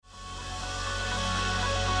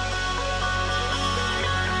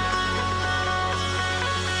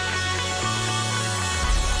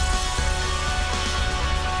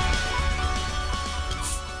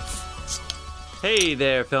Hey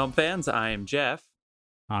there, film fans. I'm Jeff.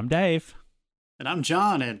 I'm Dave. And I'm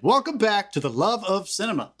John, and welcome back to The Love of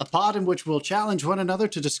Cinema, a pod in which we'll challenge one another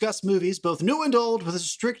to discuss movies, both new and old, with a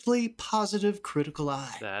strictly positive critical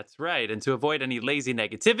eye. That's right. And to avoid any lazy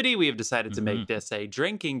negativity, we have decided to make this a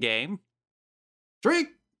drinking game. Drink!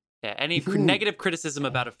 Yeah, any negative criticism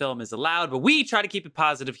about a film is allowed, but we try to keep it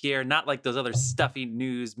positive here, not like those other stuffy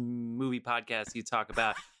news movie podcasts you talk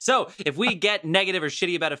about. So if we get negative or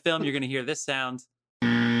shitty about a film, you're going to hear this sound.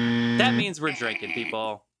 That means we're drinking,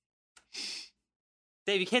 people.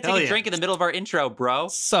 Dave, you can't take a drink in the middle of our intro, bro.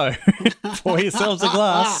 So, pour yourselves a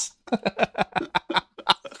glass.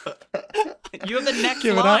 You have the next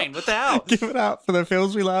line. What the hell? Give it up for the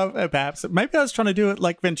films we love, perhaps. Maybe I was trying to do it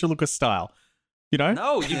like Ventriloquist style. You know?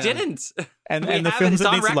 No, you didn't. And the films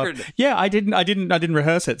that needs to love. Yeah, I didn't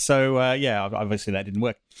rehearse it. So yeah, obviously that didn't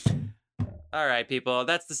work. All right, people.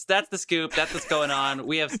 That's the scoop. That's what's going on.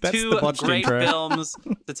 We have That's two the great intro. films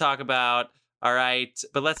to talk about. All right,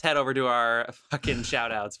 but let's head over to our fucking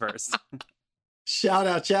shout outs first. Shout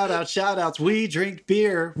outs. We drink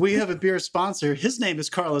beer. We have a beer sponsor. His name is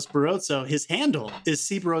Carlos Barroso. His handle is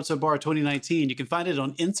C Barroso Bar 2019. You can find it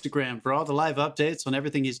on Instagram for all the live updates on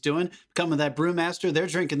everything he's doing. Becoming that brewmaster. They're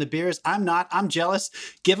drinking the beers. I'm not. I'm jealous.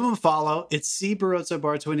 Give him a follow. It's C Barroso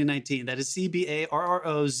Bar 2019. That is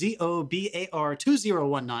CBARROZOBAR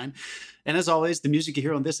 2019. And as always, the music you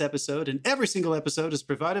hear on this episode and every single episode is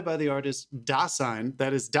provided by the artist Dasein.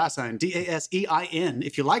 That is Dasein, Dasein.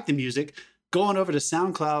 If you like the music, go on over to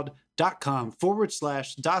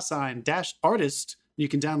soundcloud.com/Dasein-artist. You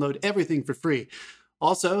can download everything for free.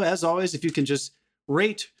 Also, as always, if you can just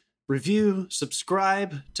rate, review,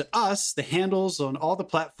 subscribe to us, the handles on all the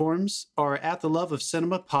platforms are at The Love of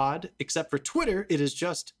Cinema Pod, except for Twitter, it is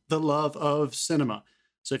just The Love of Cinema.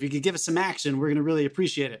 So if you could give us some action, we're going to really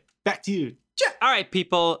appreciate it. Back to you, Jeff. All right,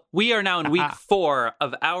 people. We are now in week 4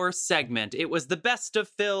 of our segment. It was the best of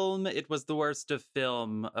film. It was the worst of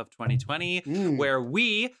film of 2020, where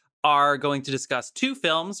we are going to discuss 2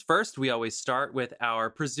 films. First, we always start with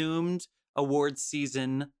our presumed awards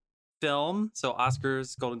season film. So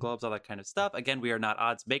Oscars, Golden Globes, all that kind of stuff. Again, we are not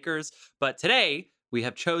odds makers, but today we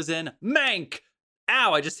have chosen Mank.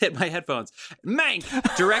 Ow, I just hit my headphones. Mank,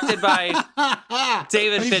 directed by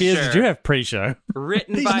David How many beers Fincher. did you have pre-show?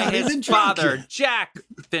 Written by his father, Jack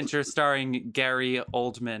Fincher, starring Gary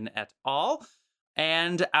Oldman et al.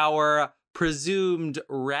 And our presumed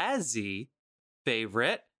Razzie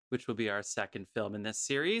favorite, which will be our second film in this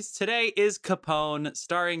series, today is Capone,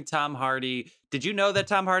 starring Tom Hardy. Did you know that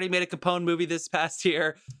Tom Hardy made a Capone movie this past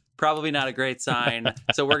year? Probably not a great sign.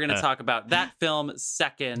 So we're going to talk about that film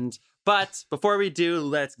second. But before we do,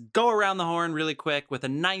 let's go around the horn really quick with a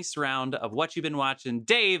nice round of what you've been watching.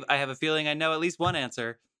 Dave, I have a feeling I know at least one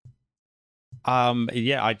answer.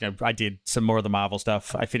 Yeah, I did some more of the Marvel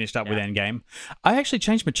stuff. I finished up with Endgame. I actually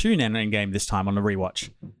changed my tune in Endgame this time on the rewatch.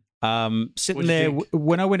 Sitting there,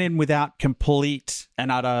 when I went in without complete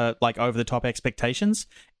and utter, like, over-the-top expectations,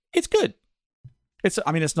 it's good. It's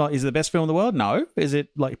not, is it the best film in the world? No. Is it,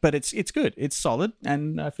 like, but it's good. It's solid,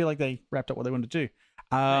 and I feel like they wrapped up what they wanted to do.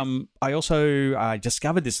 Nice. I also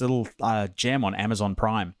discovered this little gem on Amazon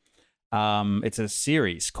Prime. It's a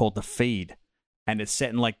series called The Feed, and it's set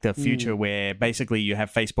in like the future where basically you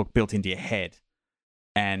have Facebook built into your head,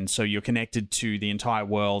 and so you're connected to the entire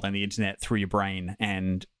world and the internet through your brain,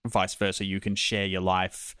 and vice versa. You can share your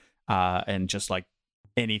life and just like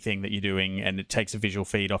anything that you're doing, and it takes a visual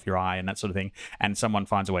feed off your eye and that sort of thing, and someone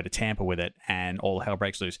finds a way to tamper with it, and all hell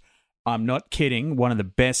breaks loose. I'm not kidding. One of the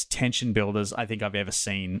best tension builders I think I've ever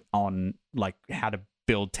seen on like how to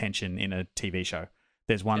build tension in a TV show.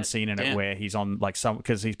 There's one scene in it where he's on like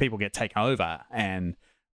because these people get taken over and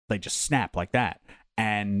they just snap like that.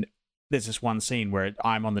 And there's this one scene where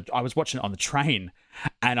I was watching it on the train,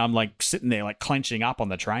 and I'm like sitting there like clenching up on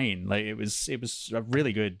the train. Like it was a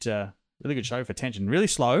really good show for tension. Really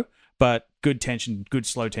slow, but good tension, good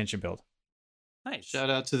slow tension build. Nice. Shout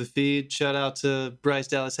out to The Feed. Shout out to Bryce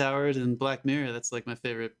Dallas Howard and Black Mirror. That's like my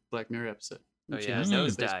favorite Black Mirror episode. Oh, yeah.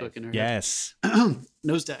 Nosedive. Yes.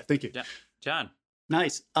 Nosedive. Thank you. Yeah. John.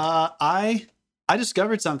 Nice. I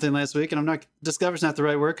discovered something last week, and I'm not, discover's not the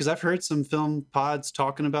right word, because I've heard some film pods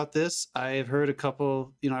talking about this. I've heard a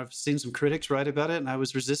couple, I've seen some critics write about it, and I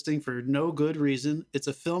was resisting for no good reason. It's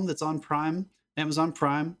a film that's on Prime, Amazon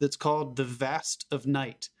Prime, that's called The Vast of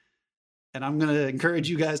Night. And I'm going to encourage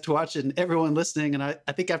you guys to watch it, and everyone listening. And I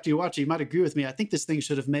think after you watch it, you might agree with me. I think this thing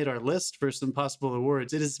should have made our list for some possible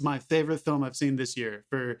awards. It is my favorite film I've seen this year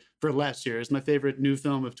for last year. It's my favorite new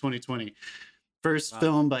film of 2020. First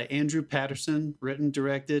film by Andrew Patterson, written,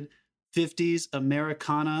 directed, 50s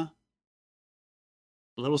Americana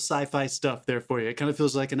little sci-fi stuff there for you. It kind of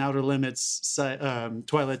feels like an Outer Limits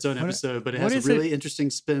Twilight Zone episode, but it has really interesting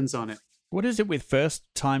spins on it. What is it with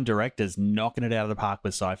first-time directors knocking it out of the park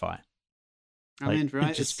with sci-fi? I mean,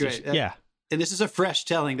 right? It's great. Yeah. And this is a fresh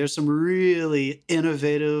telling. There's some really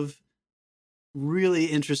innovative, really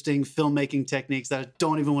interesting filmmaking techniques that I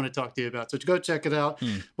don't even want to talk to you about. So go check it out.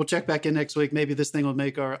 We'll check back in next week. Maybe this thing will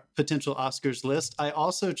make our potential Oscars list. I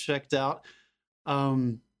also checked out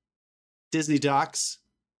Disney Docs,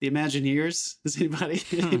 The Imagineers. Does anybody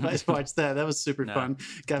watch that? That was super fun.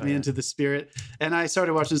 Got me into the spirit. And I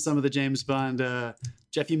started watching some of the James Bond.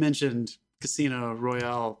 Jeff, you mentioned Casino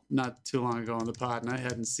Royale not too long ago on the pod, and I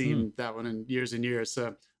hadn't seen that one in years and years.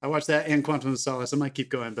 So I watched that and Quantum of Solace. I might keep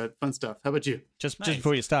going, but fun stuff. How about you? Just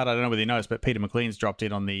before you start, I don't know whether you noticed, but Peter McLean's dropped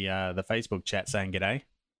in on the Facebook chat saying g'day.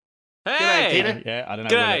 Hey, g'day, Peter. Yeah, I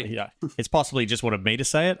don't know. Whether, it's possibly just wanted me to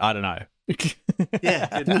say it. I don't know.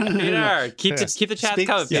 Yeah, Peter, keep the chat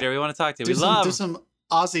coming, Peter. We want to talk to you. Do some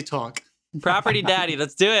Aussie talk. Property Daddy.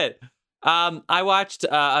 Let's do it. I watched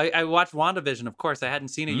WandaVision. Of course, I hadn't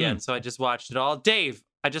seen it yet, so I just watched it all. Dave,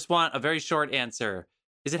 I just want a very short answer.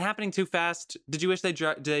 Is it happening too fast? Did you wish they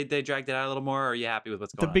dragged it out a little more, or are you happy with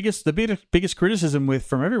what's going on? The biggest criticism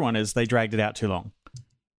from everyone is they dragged it out too long.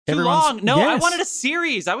 Too long? No, yes. I wanted a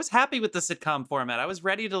series. I was happy with the sitcom format. I was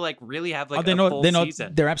ready to really have a full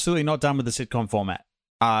season. They're absolutely not done with the sitcom format.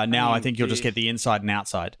 I think you'll just get the inside and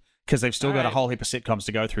outside. Because they've still got a whole heap of sitcoms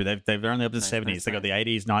to go through. They've only up to the 70s. They've got the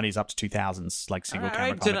 80s, 90s, up to 2000s, like single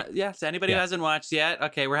camera comedy. Yes, anybody who hasn't watched yet,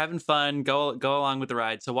 okay, we're having fun. Go along with the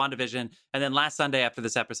ride. So WandaVision. And then last Sunday after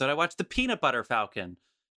this episode, I watched The Peanut Butter Falcon.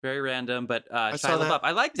 Very random, but Shia LaBeouf.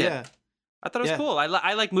 I liked it. Yeah. I thought it was cool.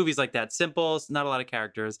 I like movies like that. Simple, not a lot of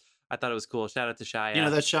characters. I thought it was cool. Shout out to Shia. You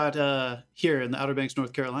know, that shot here in the Outer Banks,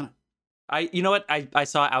 North Carolina. You know what? I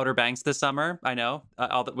saw Outer Banks this summer. I know,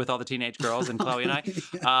 with all the teenage girls and Chloe and I,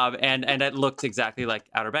 and it looked exactly like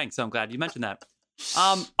Outer Banks. So I'm glad you mentioned that.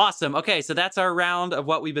 Awesome. Okay, so that's our round of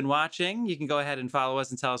what we've been watching. You can go ahead and follow us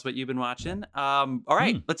and tell us what you've been watching. All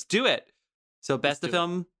right, let's do it. So best of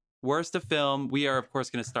film, worst of film. We are of course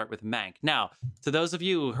going to start with Mank. Now, to those of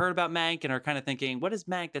you who heard about Mank and are kind of thinking, what is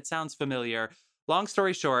Mank? That sounds familiar. Long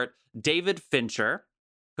story short, David Fincher,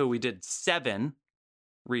 who we did 7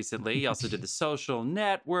 recently. He also did The Social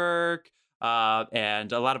Network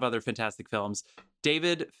and a lot of other fantastic films.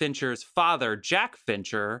 David Fincher's father, Jack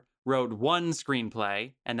Fincher, wrote one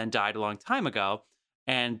screenplay and then died a long time ago.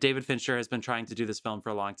 And David Fincher has been trying to do this film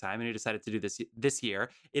for a long time, and he decided to do this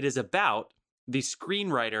year. It is about the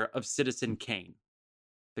screenwriter of Citizen Kane,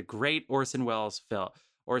 the great Orson Welles film.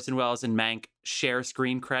 Orson Welles and Mank share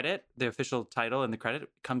screen credit. The official title and the credit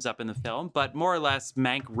comes up in the film, but more or less,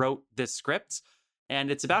 Mank wrote this script. And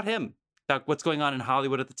it's about him, about what's going on in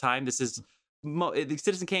Hollywood at the time. Citizen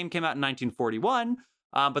Kane came out in 1941,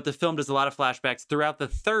 but the film does a lot of flashbacks throughout the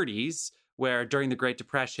 30s, where during the Great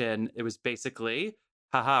Depression, it was basically,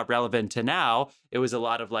 relevant to now. It was a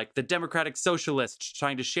lot of the Democratic Socialists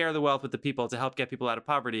trying to share the wealth with the people to help get people out of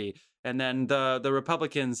poverty. And then the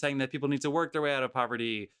Republicans saying that people need to work their way out of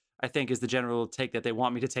poverty, I think is the general take that they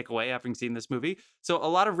want me to take away having seen this movie. So a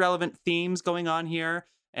lot of relevant themes going on here.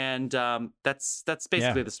 And that's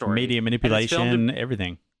basically the story. Media manipulation,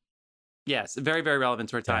 everything. Yes, very, very relevant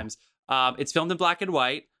to our times. It's filmed in black and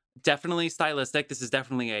white, definitely stylistic. This is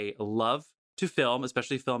definitely a love to film,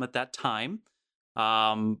 especially film at that time.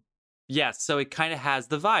 So it kind of has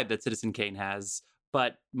the vibe that Citizen Kane has,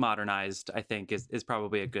 but modernized, I think, is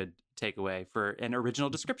probably a good takeaway for an original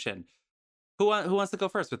description. Who wants to go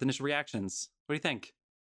first with initial reactions? What do you think?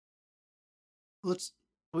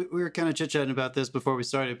 We were kind of chit-chatting about this before we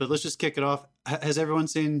started, but let's just kick it off. Has everyone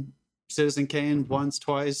seen Citizen Kane once,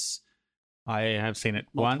 twice? I have seen it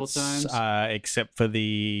once, times? Except for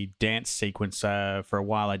the dance sequence. For a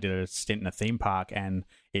while, I did a stint in a theme park, and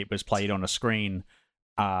it was played on a screen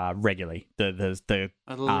regularly. The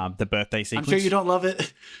birthday sequence. I'm sure you don't love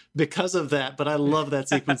it because of that, but I love that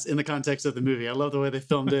sequence in the context of the movie. I love the way they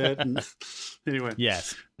filmed it. And anyway,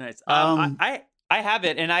 yes, nice. I have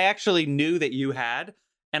it, and I actually knew that you had.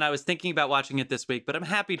 And I was thinking about watching it this week, but I'm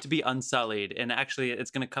happy to be unsullied. And actually,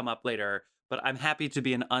 it's going to come up later, but I'm happy to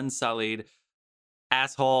be an unsullied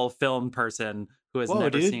asshole film person who has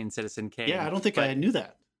never seen Citizen Kane. Yeah, I don't think I knew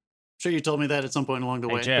that. I'm sure you told me that at some point along the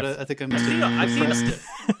way, Jeff. But I think I must have repressed it.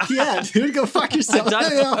 Yeah, dude, go fuck yourself.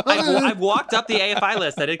 I've walked up the AFI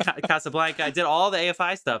list. I did Casablanca. I did all the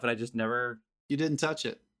AFI stuff, and I just never... You didn't touch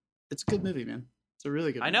it. It's a good movie, man. It's a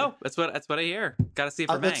really good movie. I know. That's what I hear. Got to see it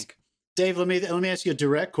for Mank. Dave, let me ask you a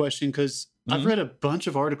direct question, because I've read a bunch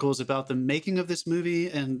of articles about the making of this movie,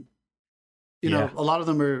 and you know, a lot of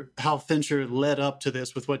them are how Fincher led up to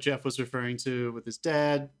this with what Jeff was referring to with his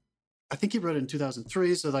dad. I think he wrote it in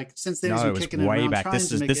 2003. So like since then he's been kicking it way around, back. trying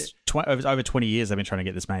to make it. It was over 20 years they've been trying to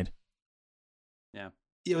get this made. Yeah.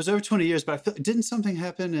 It was over 20 years, but didn't something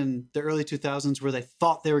happen in the early 2000s where they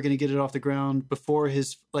thought they were going to get it off the ground before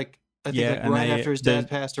his, like, I think right after his dad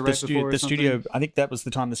passed or right before the studio, I think that was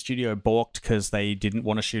the time the studio balked because they didn't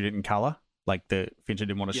want to shoot it in color. Like Fincher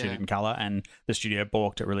didn't want to shoot it in color, and the studio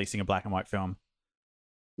balked at releasing a black and white film.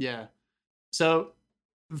 Yeah. So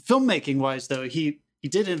filmmaking wise, though, he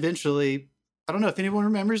did eventually, I don't know if anyone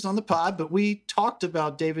remembers on the pod, but we talked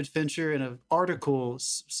about David Fincher in an article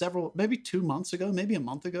maybe 2 months ago, maybe a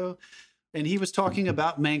month ago. And he was talking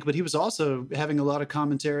about Mank, but he was also having a lot of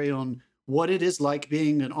commentary on what it is like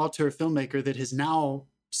being an auteur filmmaker that has now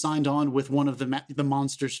signed on with one of the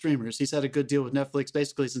monster streamers. He's had a good deal with Netflix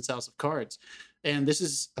basically since House of Cards. And this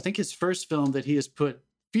is, I think, his first film that he has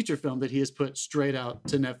feature film that he has put straight out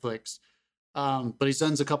to Netflix. But he's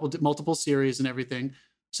done multiple series and everything.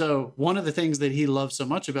 So one of the things that he loves so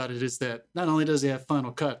much about it is that not only does he have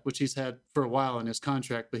Final Cut, which he's had for a while in his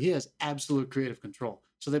contract, but he has absolute creative control.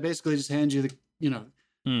 So they basically just hand you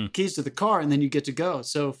the, keys to the car and then you get to go.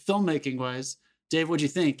 So filmmaking wise, Dave, what'd you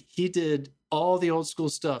think? He did all the old school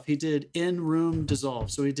stuff. He did in-room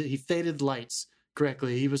dissolve. So he faded lights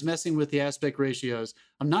correctly. He was messing with the aspect ratios.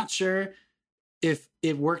 I'm not sure if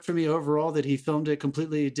it worked for me overall that he filmed it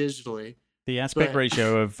completely digitally. The aspect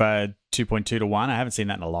ratio of 2.2 to 1, I haven't seen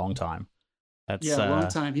that in a long time. That's a long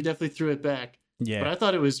time. He definitely threw it back. Yeah. But I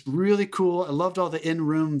thought it was really cool. I loved all the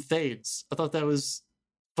in-room fades. I thought that was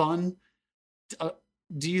fun.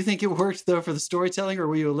 Do you think it worked, though, for the storytelling, or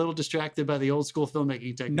were you a little distracted by the old school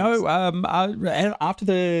filmmaking techniques? No,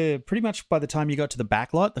 pretty much by the time you got to the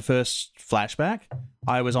backlot, the first flashback,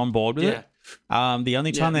 I was on board with it. The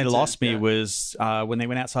only time they lost me was when they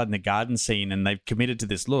went outside in the garden scene and they've committed to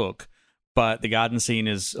this look, but the garden scene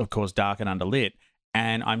is, of course, dark and underlit.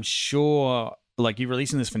 And I'm sure, like, you're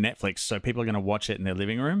releasing this for Netflix, so people are going to watch it in their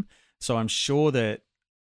living room. So I'm sure that,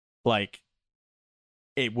 like,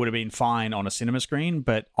 it would have been fine on a cinema screen,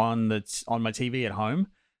 but on my TV at home,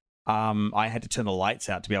 I had to turn the lights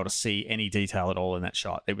out to be able to see any detail at all in that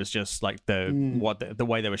shot. It was just like the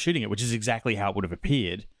way they were shooting it, which is exactly how it would have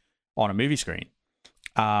appeared on a movie screen.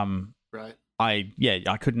 Right.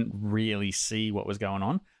 I couldn't really see what was going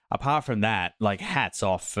on. Apart from that, like, hats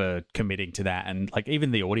off for committing to that, and like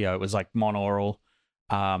even the audio, it was like monaural.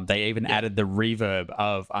 They even added the reverb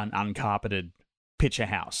of an uncarpeted picture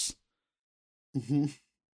house.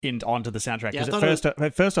 Onto the soundtrack, because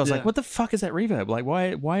at first I was like, what the fuck is that reverb? Like,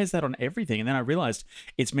 why is that on everything? And then I realized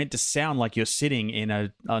it's meant to sound like you're sitting in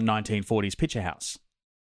a 1940s picture house.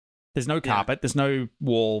 There's no carpet, there's no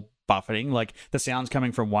wall buffeting, like the sound's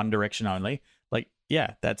coming from one direction only. Like,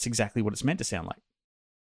 yeah, that's exactly what it's meant to sound like.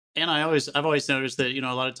 And I've always noticed that,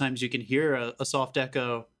 a lot of times you can hear a soft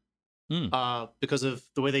echo because of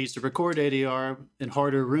the way they used to record ADR in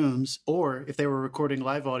harder rooms, or if they were recording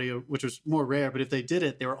live audio, which was more rare, but if they did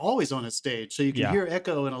it, they were always on a stage. So you can hear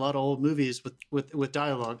echo in a lot of old movies with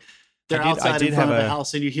dialogue. They're outside in front of the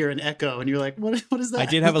house and you hear an echo and you're like, what is that? I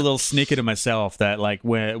did have a little snicker to myself that, like,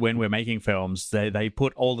 when we're making films, they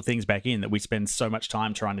put all the things back in that we spend so much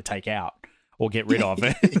time trying to take out or get rid of.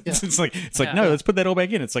 It's like, no, let's put that all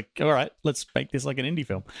back in. It's like, all right, let's make this like an indie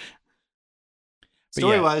film.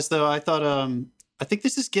 Story-wise, though, I thought I think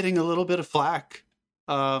this is getting a little bit of flack.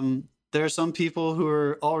 There are some people who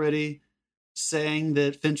are already saying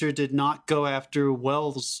that Fincher did not go after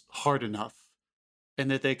Wells hard enough, and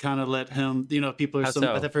that they kind of let him. People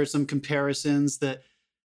are I've heard some comparisons that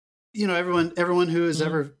everyone who has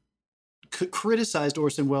ever criticized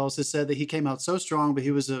Orson Welles has said that he came out so strong, but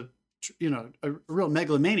he was a real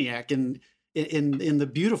megalomaniac and. In the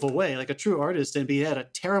beautiful way, like a true artist, and he had a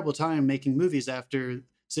terrible time making movies after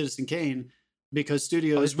Citizen Kane because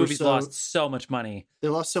studios his movies lost so much money. They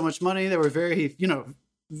lost so much money. They were very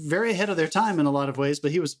ahead of their time in a lot of ways,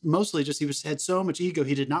 but he was mostly had so much ego.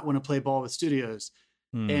 He did not want to play ball with studios.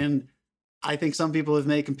 And I think some people have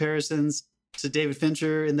made comparisons to David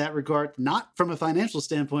Fincher in that regard, not from a financial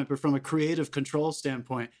standpoint, but from a creative control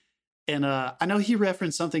standpoint. And I know he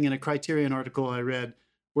referenced something in a Criterion article I read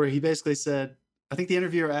where he basically said, I think the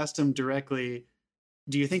interviewer asked him directly,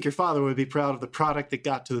 do you think your father would be proud of the product that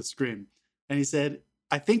got to the screen? And he said,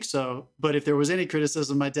 I think so. But if there was any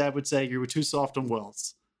criticism, my dad would say you were too soft on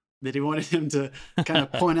Wells. That he wanted him to kind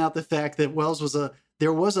of point out the fact that Wells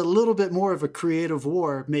there was a little bit more of a creative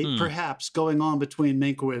war, perhaps going on between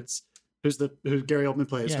Mankiewicz, who Gary Oldman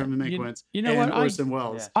plays, Herman Mankiewicz, and Orson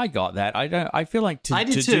Welles. I got that. I feel like I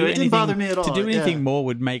did too. It didn't bother me at all. To do anything more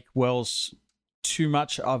would make Wells too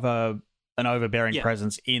much of an overbearing Yeah.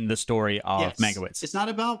 presence in the story of Yes. Mankiewicz. It's not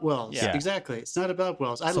about Wells. Yeah. Exactly. It's not about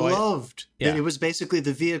Wells. I So loved that yeah. it was basically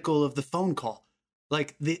the vehicle of the phone call.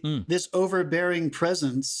 Like this overbearing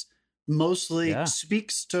presence mostly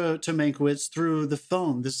speaks to Mankiewicz through the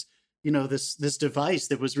phone. This this device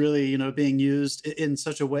that was really being used in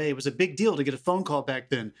such a way. It was a big deal to get a phone call back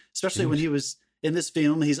then, especially when he was in this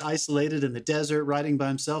film. He's isolated in the desert, riding by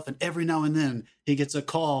himself, and every now and then he gets a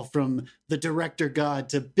call from the director god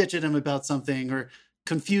to bitch at him about something or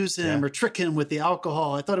confuse him or trick him with the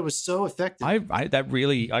alcohol. I thought it was so effective. I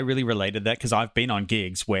really related that because I've been on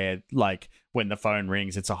gigs where like when the phone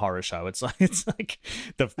rings, it's a horror show. It's like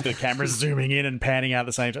the camera's zooming in and panning out at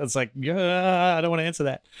the same time. It's like, I don't want to answer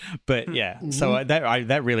that. But yeah, so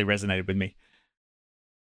that really resonated with me.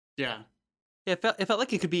 Yeah. It felt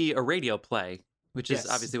like it could be a radio play, which is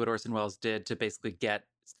obviously what Orson Welles did to basically get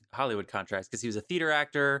Hollywood contracts, because he was a theater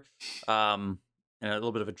actor, and a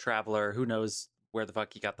little bit of a traveler. Who knows where the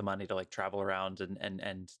fuck he got the money to like travel around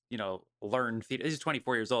and learn theater. He's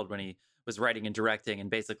 24 years old when he was writing and directing and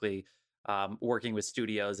basically working with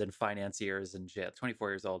studios and financiers and shit. 24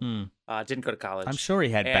 years old. Didn't go to college. I'm sure he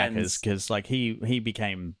had backers because like he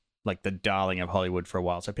became like the darling of Hollywood for a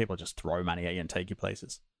while. So people just throw money at you and take you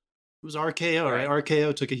places. It was RKO, right?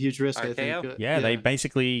 RKO took a huge risk, I think. Yeah, they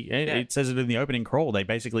basically, it says it in the opening crawl, they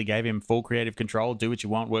basically gave him full creative control, do what you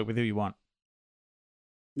want, work with who you want.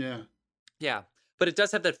 Yeah. Yeah. But it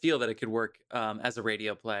does have that feel that it could work as a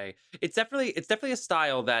radio play. It's definitely a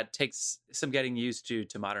style that takes some getting used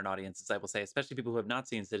to modern audiences, I will say, especially people who have not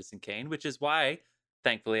seen Citizen Kane, which is why,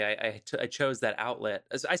 thankfully, I chose that outlet.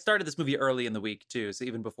 I started this movie early in the week, too, so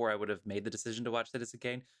even before I would have made the decision to watch Citizen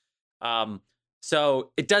Kane.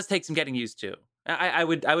 So it does take some getting used to. I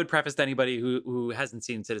would preface to anybody who hasn't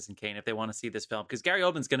seen Citizen Kane if they want to see this film, because Gary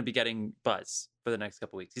Oldman's going to be getting buzz for the next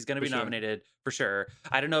couple weeks. He's going to be nominated for sure.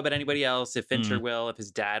 I don't know about anybody else, if Fincher will, if his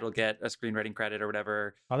dad will get a screenwriting credit or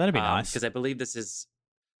whatever. Oh, that'd be nice. Because I believe this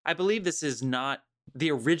is not the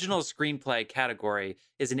original screenplay category.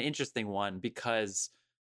 Is an interesting one because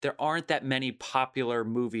there aren't that many popular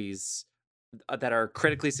movies that are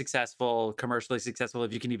critically successful, commercially successful,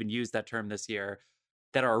 if you can even use that term this year,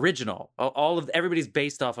 that are original. Everybody's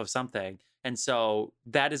based off of something. And so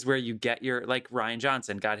that is where you get your, like Rian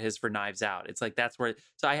Johnson got his for Knives Out. It's like, that's where,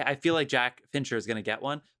 so I feel like Jack Fincher is going to get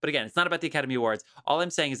one. But again, it's not about the Academy Awards. All I'm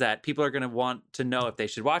saying is that people are going to want to know if they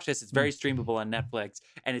should watch this. It's very streamable on Netflix,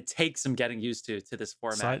 and it takes some getting used to this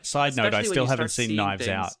format. Side note, I still haven't seen Knives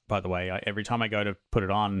Out, by the way. Every time I go to put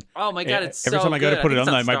it on. Oh my God, it's every so time I go good. to put it on,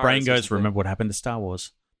 though, my Stars brain goes, remember what happened to Star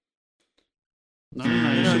Wars?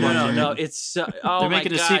 No. It's oh my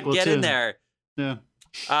God, get in there. Yeah.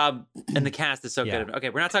 And the cast is so good. Okay,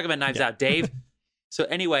 we're not talking about Knives Out, Dave. So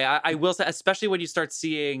anyway, I will say, especially when you start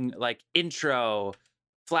seeing like intro,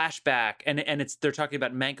 flashback, and they're talking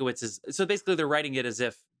about Mankiewicz's. So basically, they're writing it as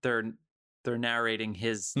if they're narrating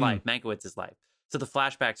his life, Mankiewicz's life. So the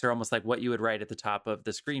flashbacks are almost like what you would write at the top of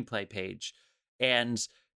the screenplay page, and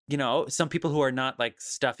some people who are not like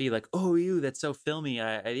stuffy, like, oh, that's so filmy.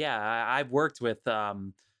 I've worked with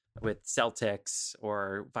Celtics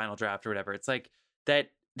or Final Draft or whatever. It's like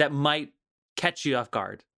that might catch you off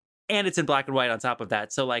guard, and it's in black and white on top of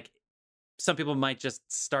that. So like, some people might just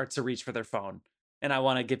start to reach for their phone, and I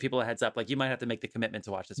want to give people a heads up. Like, you might have to make the commitment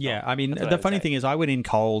to watch this. Yeah, I mean, the funny thing is, I went in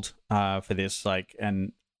cold for this, like,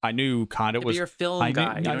 and I knew kind of was. You're a film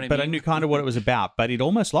guy, you know what I mean? I knew kind of what it was about, but it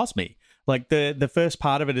almost lost me. Like the first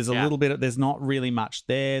part of it is a little bit. There's not really much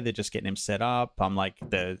there. They're just getting him set up. I'm like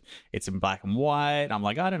it's in black and white. I'm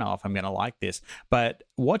like, I don't know if I'm gonna like this. But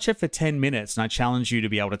watch it for 10 minutes, and I challenge you to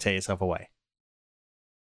be able to tear yourself away.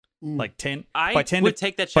 Like 10. I would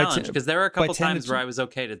take that challenge because there are a couple times where I was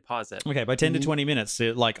okay to pause it. Okay, by 10 to 20 minutes,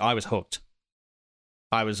 like I was hooked.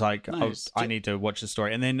 I was like, nice. I need to watch the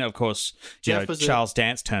story, and then of course, Charles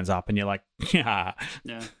Dance turns up, and you're like, yeah.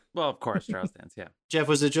 Well, of course, Charles Dance. Yeah. Jeff,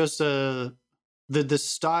 was it just the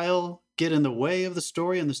style get in the way of the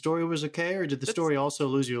story, and the story was okay, or did the story also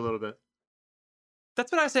lose you a little bit?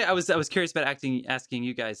 That's what I say. I was curious about asking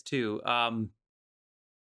you guys too. I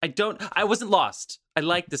wasn't lost. I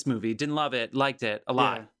liked this movie. Didn't love it. Liked it a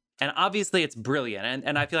lot. Yeah. And obviously it's brilliant.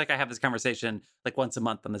 And I feel like I have this conversation like once a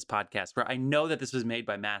month on this podcast where I know that this was made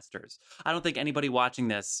by masters. I don't think anybody watching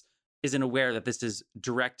this isn't aware that this is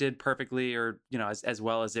directed perfectly or, as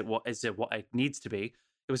well as it needs to be.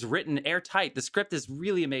 It was written airtight. The script is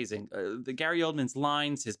really amazing. The Gary Oldman's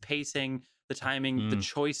lines, his pacing, the timing, the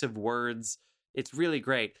choice of words. It's really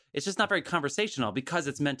great. It's just not very conversational because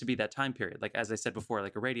it's meant to be that time period. Like, as I said before,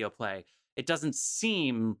 like a radio play. It doesn't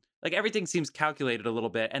seem like everything seems calculated a little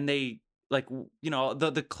bit. And they like,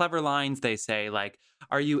 the clever lines they say, like,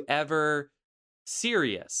 Are you ever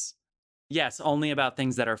serious? Yes, only about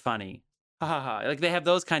things that are funny. Ha ha ha. Like they have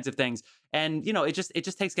those kinds of things. And it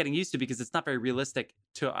just takes getting used to because it's not very realistic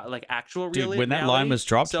to like actual Dude, when that reality. line was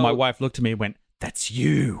dropped, my wife looked at me and went, "That's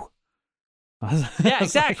you." Yeah,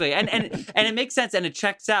 exactly. And it makes sense and it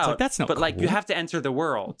checks out. Like, that's not but like cool. you have to enter the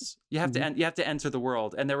world. You have to enter the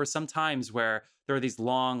world. And there were some times where there were these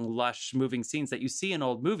long, lush, moving scenes that you see in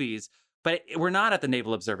old movies, but we're not at the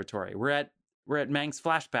Naval Observatory. We're at Mank's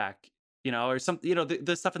flashback, or something.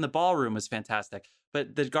 The stuff in the ballroom was fantastic,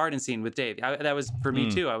 but the garden scene with Dave, that was for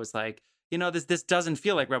me too. I was like, this doesn't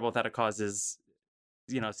feel like Rebel Without a Cause's,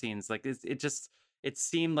 scenes. Like it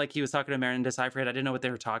seemed like he was talking to Miranda Seyfried. I didn't know what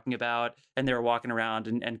they were talking about, and they were walking around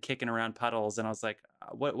and kicking around puddles, and I was like,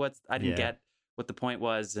 "What's?" I didn't get what the point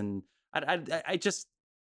was, and I just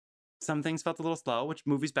some things felt a little slow, which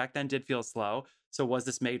movies back then did feel slow. So was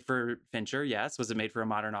this made for Fincher? Yes. Was it made for a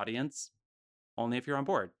modern audience? Only if you're on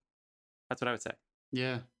board. That's what I would say.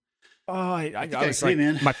 Yeah. Oh, I was agree, like,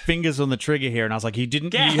 man. my fingers on the trigger here, and I was like, "You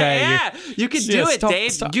didn't." Yeah, you can do it,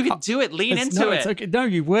 Dave. Stop. You can do it. Lean into it. It's okay. No,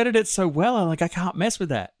 you worded it so well. I'm like, I can't mess with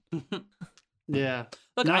that. Yeah.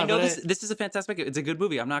 Look, I know this is a fantastic. It's a good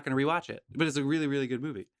movie. I'm not going to rewatch it, but it's a really, really good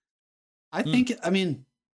movie. I think. I mean,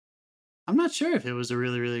 I'm not sure if it was a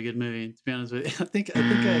really, really good movie. To be honest with you, I think.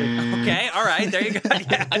 Okay. All right. There you go.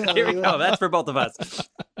 Yeah, here we go. That's for both of us.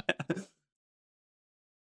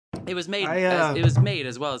 It was made. It was made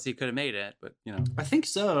as well as he could have made it, but I think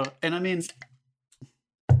so. And I mean,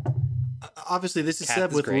 obviously, this is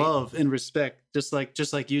said with great. love and respect, just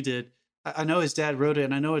like you did. I know his dad wrote it,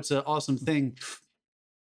 and I know it's an awesome thing.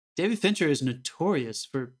 David Fincher is notorious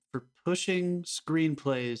for pushing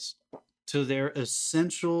screenplays to their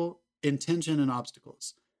essential intention and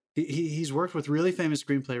obstacles. He's worked with really famous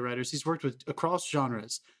screenplay writers. He's worked with across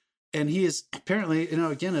genres, and he is apparently,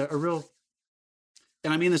 again, a real.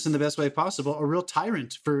 And I mean this in the best way possible, a real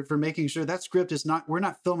tyrant for making sure that script is not, we're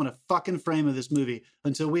not filming a fucking frame of this movie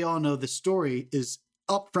until we all know the story is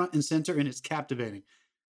up front and center and it's captivating.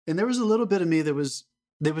 And there was a little bit of me that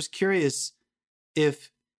was curious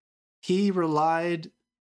if he relied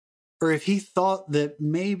or if he thought that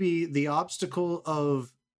maybe the obstacle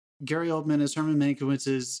of Gary Oldman as Herman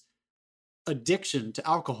Mankiewicz's addiction to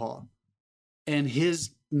alcohol and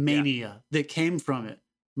his mania that came from it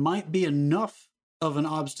might be enough of an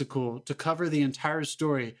obstacle to cover the entire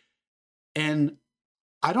story. And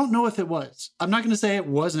I don't know if it was. I'm not going to say it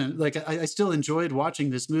wasn't. Like, I still enjoyed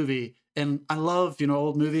watching this movie, and I love,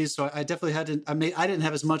 old movies. So I definitely I didn't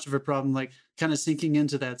have as much of a problem, like kind of sinking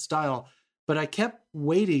into that style, but I kept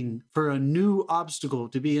waiting for a new obstacle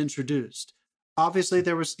to be introduced. Obviously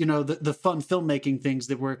there was, the fun filmmaking things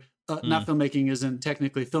that were not filmmaking as in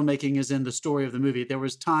technically filmmaking as in the story of the movie. There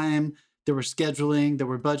was time, there were scheduling, there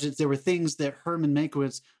were budgets, there were things that Herman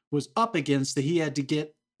Mankiewicz was up against that he had to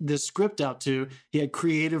get this script out to. He had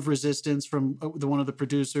creative resistance from one of the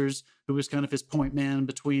producers who was kind of his point man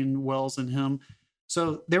between Wells and him.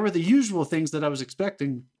 So there were the usual things that I was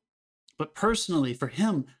expecting. But personally, for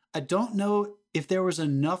him, I don't know if there was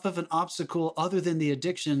enough of an obstacle other than the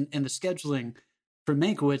addiction and the scheduling for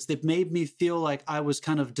Mankiewicz that made me feel like I was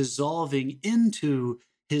kind of dissolving into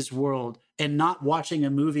his world and not watching a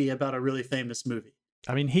movie about a really famous movie.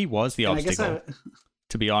 I mean, he was the obstacle.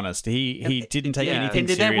 To be honest, he didn't take anything and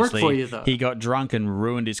did seriously. That work for you, though? He got drunk and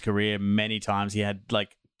ruined his career many times. He had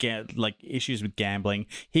like issues with gambling.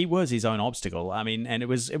 He was his own obstacle. I mean, and it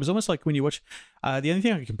was almost like when you watch. The only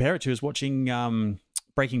thing I can compare it to is watching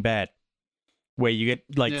Breaking Bad, where you get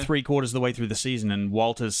like 3/4 of the way through the season and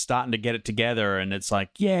Walter's starting to get it together, and it's like,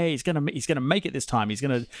 yeah, he's gonna make it this time. He's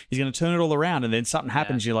gonna turn it all around, and then something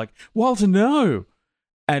happens. You're like, Walter, no,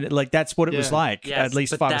 and like that's what it was like at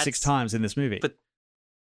least 5 or 6 times in this movie. But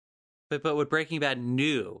what Breaking Bad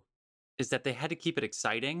knew is that they had to keep it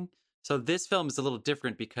exciting. So this film is a little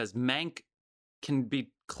different because Mank can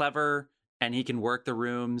be clever and he can work the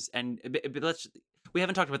rooms. And we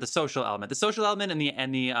haven't talked about the social element. The social element and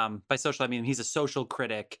the by social I mean he's a social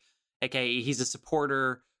critic, aka he's a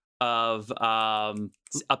supporter of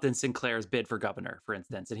Upton Sinclair's bid for governor, for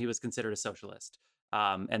instance, and he was considered a socialist.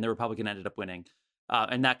 And the Republican ended up winning.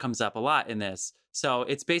 And that comes up a lot in this. So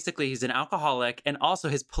it's basically he's an alcoholic, and also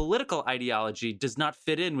his political ideology does not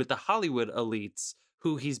fit in with the Hollywood elites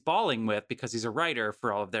who he's balling with because he's a writer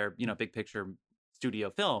for all of their, big picture studio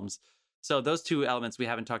films. So those two elements we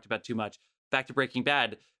haven't talked about too much. Back to Breaking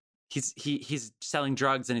Bad, he's selling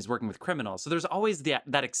drugs and he's working with criminals. So there's always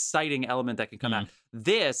that exciting element that can come out.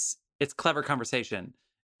 This, it's clever conversation.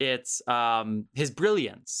 It's his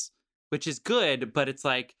brilliance, which is good, but it's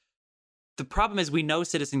like, the problem is we know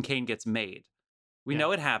Citizen Kane gets made. We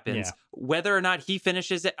know it happens. Yeah. Whether or not he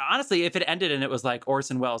finishes it, honestly, if it ended and it was like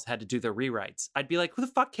Orson Welles had to do the rewrites, I'd be like, who the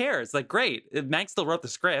fuck cares? Like, great. Mank still wrote the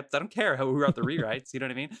script. I don't care who wrote the rewrites. You know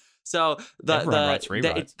what I mean? So Everyone writes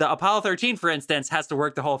rewrites. the Apollo 13, for instance, has to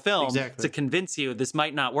work the whole film Exactly. to convince you this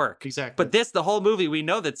might not work. Exactly. But the whole movie, we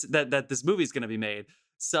know that this movie's going to be made.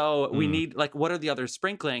 So we need, like, what are the other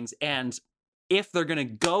sprinklings? And if they're going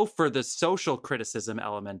to go for the social criticism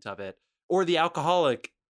element of it, or the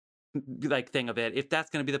alcoholic like thing of it, if that's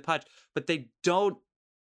going to be the punch, but they don't.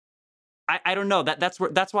 I don't know. That's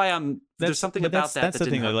why there's something about that. That's the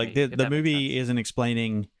thing. Like the movie sense. isn't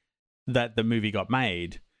explaining that the movie got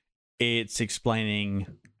made. It's explaining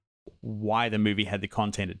why the movie had the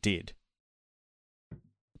content it did,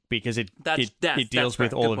 because it deals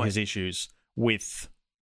with all of his issues with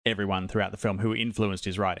everyone throughout the film who influenced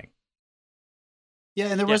his writing. Yeah,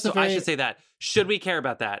 and there was I should say that. Should we care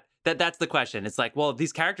about that? That's the question. It's like, well,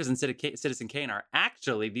 these characters in Citizen Kane are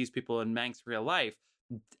actually these people in Mank's real life.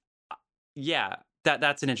 Yeah,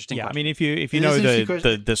 that's an interesting question. I mean, if you know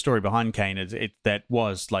the story behind Kane, that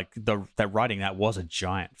was like that writing that was a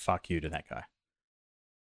giant fuck you to that guy.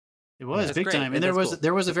 It was big time, and there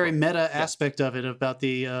was a very meta aspect of it about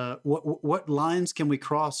the what lines can we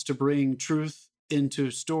cross to bring truth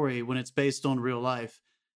into story when it's based on real life,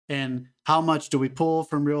 and how much do we pull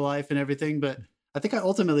from real life and everything. But I think I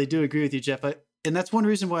ultimately do agree with you, Jeff. And that's one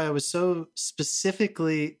reason why I was so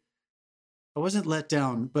specifically, I wasn't let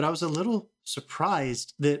down, but I was a little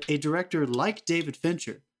surprised that a director like David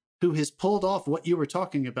Fincher, who has pulled off what you were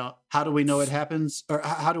talking about, how do we know it happens? Or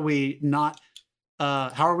how do we not,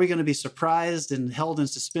 how are we going to be surprised and held in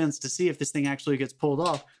suspense to see if this thing actually gets pulled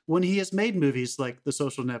off when he has made movies like The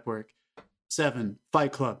Social Network, Seven,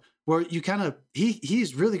 Fight Club, where you kind of,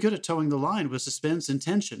 he's really good at towing the line with suspense and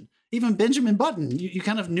tension. Even Benjamin Button, you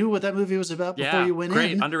kind of knew what that movie was about before you went in.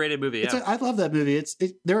 Great, underrated movie. Yeah, I love that movie.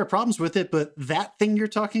 There are problems with it, but that thing you're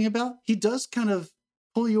talking about, he does kind of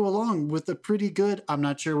pull you along with a pretty good, I'm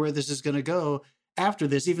not sure where this is going to go after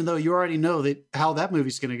this, even though you already know how that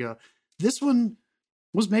movie's going to go. This one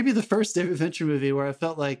was maybe the first David Fincher movie where I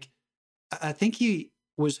felt like, I think he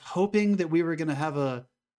was hoping that we were going to have a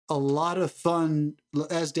lot of fun,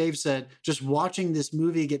 as Dave said, just watching this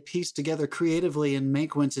movie get pieced together creatively in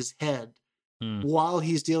Mankwitz's head while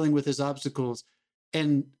he's dealing with his obstacles.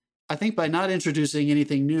 And I think by not introducing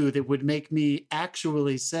anything new that would make me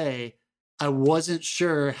actually say I wasn't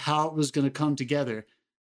sure how it was going to come together.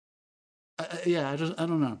 I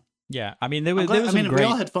don't know. Yeah, I mean, we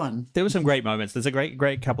all had fun. There were some great moments. There's a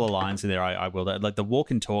great couple of lines in there. I will, like the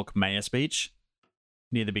walk and talk mayor speech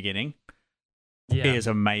near the beginning. Is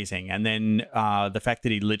amazing. And then the fact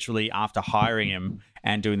that he literally, after hiring him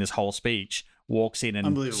and doing this whole speech, walks in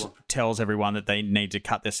and tells everyone that they need to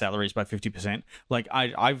cut their salaries by 50%. Like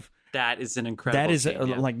that is an incredible. That is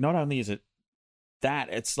like, not only is it that,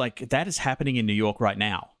 it's like that is happening in New York right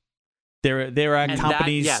now. There are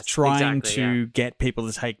companies trying to get people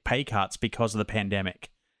to take pay cuts because of the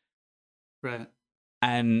pandemic. Right.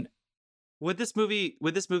 And Would this movie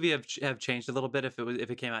have changed a little bit if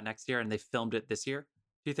it came out next year and they filmed it this year?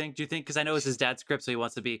 Do you think? Because I know it's his dad's script, so he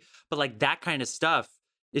wants to be, but like that kind of stuff,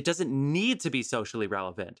 it doesn't need to be socially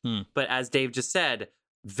relevant. But as Dave just said,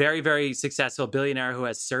 very, very successful billionaire who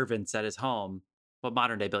has servants at his home, well,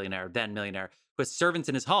 modern day billionaire, then millionaire, who has servants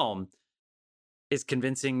in his home, is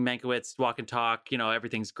convincing Mankiewicz walk and talk. You know,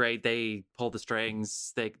 everything's great. They pull the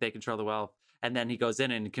strings. They control the wealth. And then he goes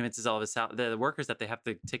in and convinces all of the workers that they have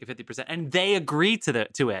to take a 50%, and they agree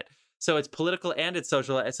to it. So it's political and it's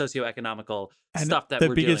social, socioeconomical stuff that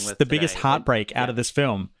we're dealing with. The biggest heartbreak out of this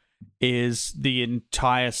film is the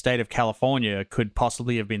entire state of California could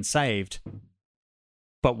possibly have been saved,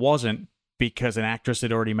 but wasn't, because an actress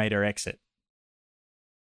had already made her exit.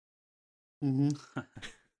 Mm-hmm.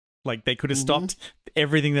 Like they could have stopped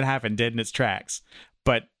everything that happened dead in its tracks.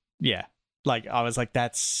 But yeah, like I was like,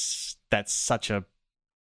 that's such a,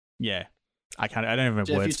 I don't even have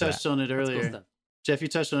Jeff, words you touched on it earlier. Cool. Jeff, you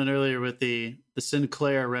touched on it earlier with the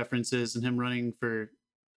Sinclair references and him running for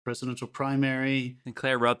presidential primary.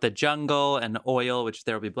 Sinclair wrote The Jungle and Oil, which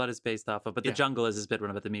There Will Be Blood is based off of, but The Jungle is his big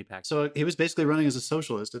one about the meatpacking. So he was basically running as a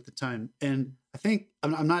socialist at the time, and I think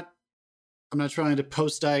I'm not trying to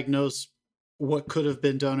post-diagnose what could have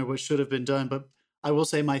been done or what should have been done, but I will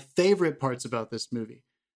say my favorite parts about this movie,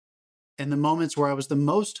 and the moments where I was the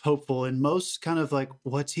most hopeful and most kind of like,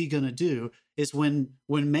 what's he going to do, is when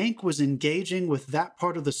Mank was engaging with that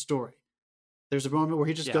part of the story. There's a moment where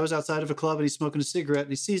he just goes outside of a club and he's smoking a cigarette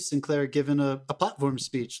and he sees Sinclair giving a platform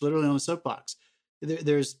speech, literally on a soapbox.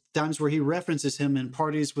 There's times where he references him in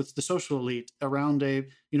parties with the social elite around a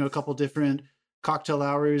couple different cocktail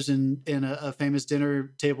hours in a famous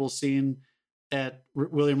dinner table scene at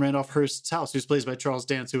William Randolph Hearst's house, who's played by Charles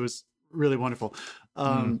Dance, who was really wonderful.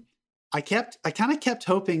 I kind of kept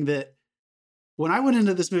hoping that when I went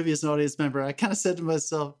into this movie as an audience member, I kind of said to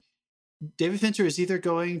myself, David Fincher is either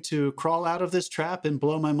going to crawl out of this trap and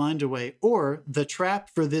blow my mind away, or the trap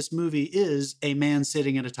for this movie is a man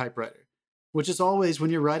sitting at a typewriter, which is always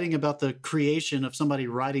when you're writing about the creation of somebody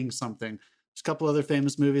writing something. There's a couple other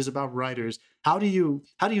famous movies about writers. How do you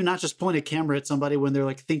not just point a camera at somebody when they're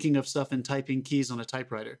like thinking of stuff and typing keys on a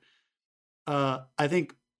typewriter? I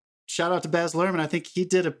think shout out to Baz Luhrmann. I think he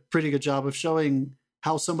did a pretty good job of showing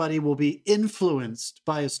how somebody will be influenced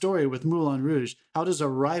by a story with Moulin Rouge. How does a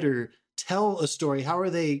writer tell a story? How are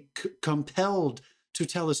they compelled to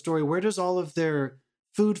tell a story? Where does all of their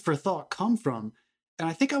food for thought come from? And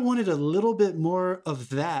I think I wanted a little bit more of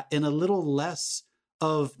that and a little less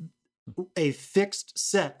of a fixed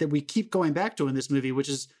set that we keep going back to in this movie, which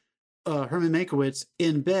is Herman Mankiewicz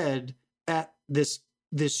in bed at this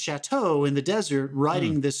chateau in the desert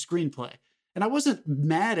writing this screenplay. And I wasn't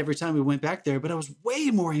mad every time we went back there, but I was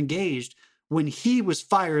way more engaged when he was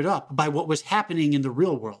fired up by what was happening in the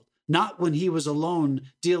real world, not when he was alone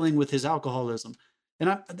dealing with his alcoholism. And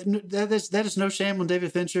that is no shame on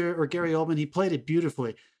David Fincher or Gary Oldman. He played it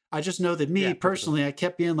beautifully. I just know that me personally, I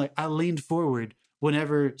kept being like, I leaned forward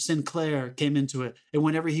whenever Sinclair came into it, and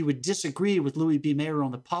whenever he would disagree with Louis B. Mayer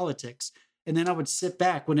on the politics, and then I would sit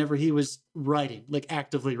back whenever he was writing, like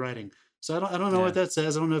actively writing. So I don't know what that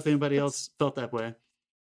says. I don't know if anybody else felt that way.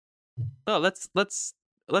 Oh, let's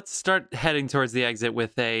start heading towards the exit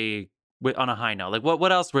on a high note. Like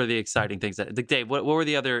what else were the exciting things that, like, Dave, what were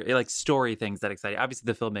the other like story things that excited?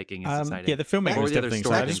 Obviously the filmmaking is exciting. Yeah, the filmmaking was definitely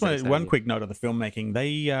exciting. I just wanted one quick note on the filmmaking.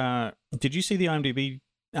 They did you see the IMDb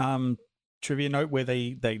trivia note where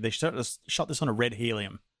they shot this on a red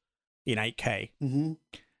helium in 8K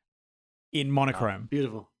in monochrome.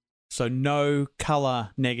 Beautiful. So no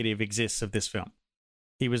color negative exists of this film.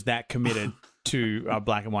 He was that committed to a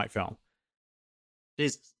black and white film.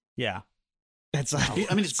 Jesus. Yeah. It's like,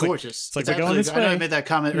 I mean, it's gorgeous. It's like we're going this way. I know I made that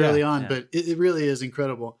comment early on, but it really is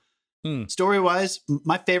incredible. Story-wise,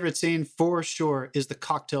 my favorite scene for sure is the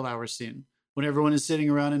cocktail hour scene when everyone is sitting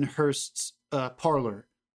around in Hearst's parlor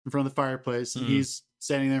in front of the fireplace, and he's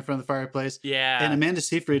standing there in front of the fireplace. Yeah. And Amanda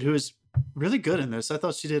Seyfried, who is really good in this. I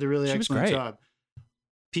thought she did a really excellent job.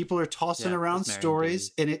 People are tossing around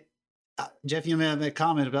stories, and Jeff, you made a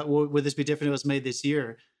comment about would this be different if it was made this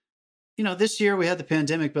year? You know, this year we had the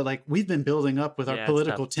pandemic, but like we've been building up with our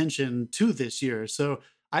political tension to this year. So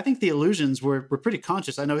I think the illusions were pretty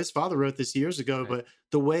conscious. I know his father wrote this years ago, but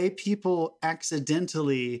the way people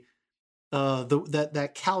accidentally,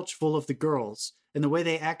 that couch full of the girls, and the way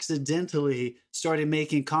they accidentally started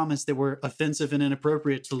making comments that were offensive and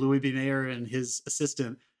inappropriate to Louis B. Mayer and his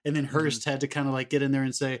assistant. And then Hearst had to kind of like get in there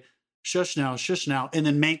and say, shush now. And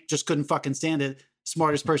then Mank just couldn't fucking stand it.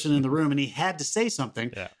 Smartest person in the room. And he had to say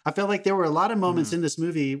something. Yeah. I felt like there were a lot of moments in this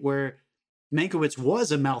movie where Mankiewicz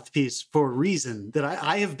was a mouthpiece for a reason that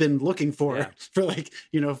I have been looking for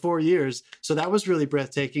 4 years. So that was really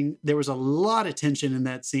breathtaking. There was a lot of tension in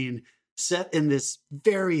that scene set in this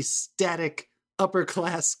very static upper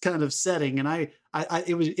class kind of setting. And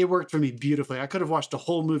it worked for me beautifully. I could have watched a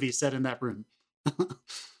whole movie set in that room.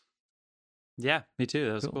 Yeah, me too.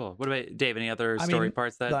 That was cool. What about Dave? Any other story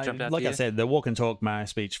parts that jumped out? Like to I you? said, the walk and talk Mayer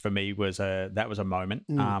speech for me was a moment.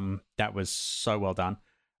 That was so well done.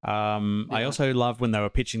 I also loved when they were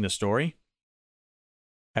pitching the story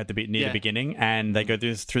at the near the beginning, and they go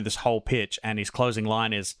through this whole pitch, and his closing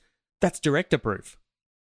line is, "That's director proof."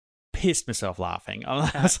 Pissed myself laughing.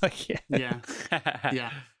 I was like, yeah.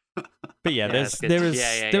 But there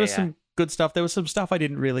was some good stuff. There was some stuff I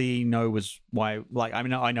didn't really know was why. Like, I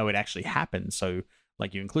mean, I know it actually happened, so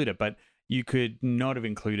like you include it, but you could not have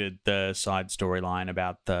included the side storyline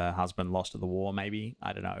about the husband lost at the war. Maybe,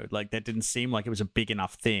 I don't know. Like, that didn't seem like it was a big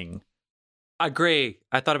enough thing. I agree.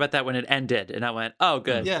 I thought about that when it ended, and I went, "Oh,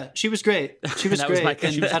 good." Yeah, she was great. She was great. I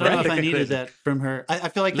don't know if I needed that from her. I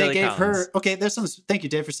feel like they gave her. Okay, there's some. Thank you,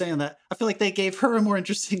 Dave, for saying that. I feel like they gave her a more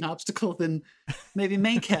interesting obstacle than maybe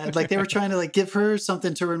Mank had. Like they were trying to like give her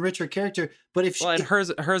something to enrich her character. But if and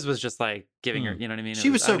hers was just like giving her. You know what I mean?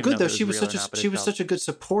 She was so good though. She was such a good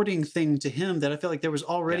supporting thing to him that I feel like there was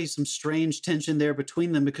already some strange tension there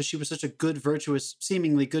between them because she was such a good,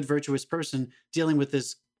 seemingly good, virtuous person dealing with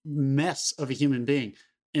this mess of a human being.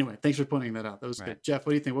 Anyway, thanks for pointing that out. That was good. Jeff,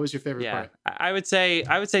 what do you think? What was your favorite part? I would say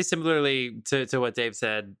similarly to what Dave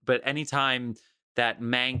said, but anytime that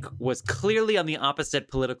Mank was clearly on the opposite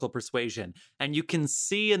political persuasion. And you can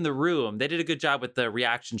see in the room, they did a good job with the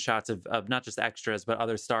reaction shots of not just extras, but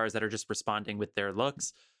other stars that are just responding with their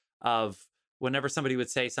looks, of whenever somebody would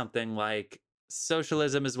say something like,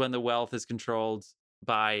 socialism is when the wealth is controlled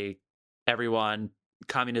by everyone,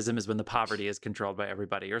 communism is when the poverty is controlled by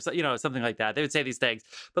everybody, or something like that. They would say these things,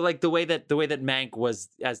 but like the way that Mank was,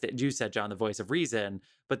 as you said, John, the voice of reason,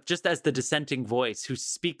 but just as the dissenting voice who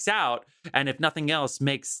speaks out, and if nothing else,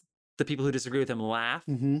 makes the people who disagree with him laugh,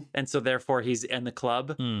 and so therefore he's in the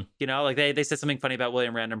club. Like they said something funny about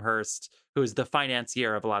William Random Hearst, who is the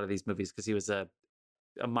financier of a lot of these movies because he was a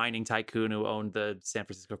mining tycoon who owned the San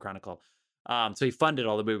Francisco Chronicle. So he funded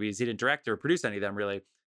all the movies. He didn't direct or produce any of them, really.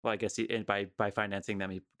 Well, I guess by financing them,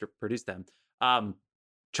 he produced them.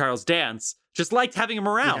 Charles Dance just liked having him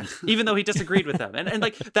around, even though he disagreed with them. And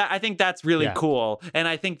like that, I think that's really cool. And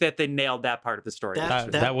I think that they nailed that part of the story.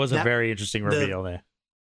 That was a very interesting reveal there.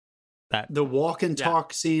 The walk and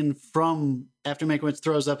talk scene from after Mankiewicz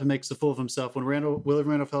throws up and makes a fool of himself, when William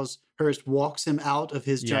Randolph Hearst walks him out of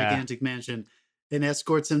his gigantic mansion and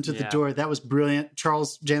escorts him to the door. That was brilliant.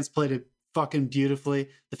 Charles Dance played it fucking beautifully.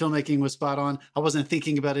 The filmmaking was spot on. I wasn't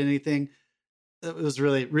thinking about anything. It was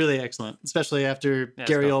really, really excellent, especially after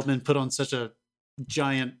Gary Oldman put on such a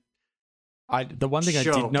giant the one thing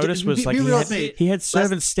show. I did notice was like he had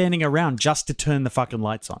servants standing around just to turn the fucking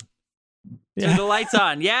lights on. Turn the lights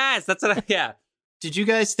on. Yes, that's what Did you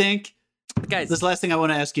guys think, guys, this last thing I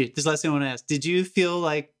want to ask you, did you feel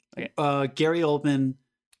like Gary Oldman,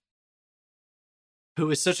 who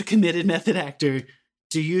is such a committed method actor,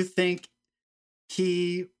 do you think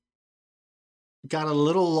he got a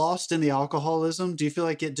little lost in the alcoholism? Do you feel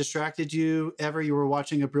like it distracted you ever? You were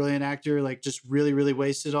watching a brilliant actor, like just really, really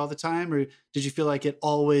wasted all the time? Or did you feel like it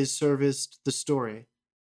always serviced the story?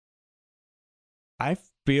 I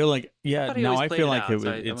feel like, I feel like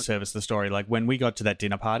it serviced the story. Like when we got to that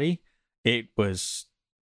dinner party, it was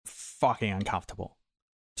fucking uncomfortable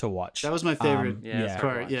to watch. That was my favorite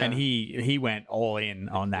part. Yeah. And he went all in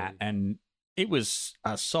on that. And it was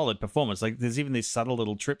a solid performance. Like there's even these subtle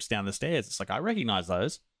little trips down the stairs. It's like, I recognize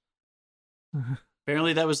those.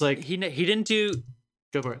 Apparently that was like, he didn't do.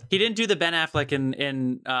 Go for it. He didn't do the Ben Affleck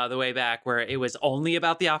in The Way Back, where it was only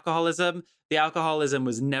about the alcoholism. The alcoholism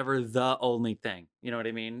was never the only thing. You know what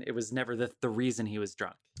I mean? It was never the reason he was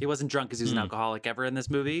drunk. He wasn't drunk because he was an alcoholic ever in this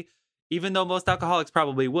movie, even though most alcoholics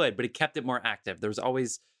probably would, but he kept it more active. There was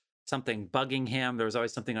always something bugging him. There was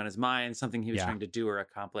always something on his mind, something he was trying to do or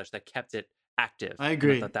accomplish that kept it active. I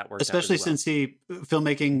agree. I thought that worked especially out really since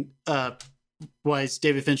filmmaking wise,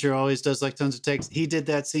 David Fincher always does like tons of takes. He did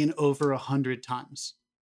that scene over 100 times.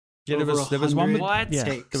 Yeah, there was one with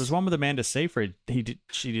takes. There was one with Amanda Seyfried.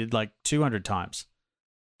 She did like 200 times,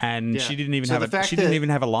 and she didn't even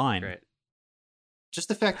have a line. Right. Just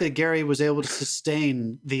the fact that Gary was able to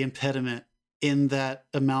sustain the impediment in that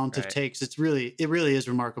amount of takes, it really is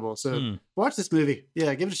remarkable. So watch this movie.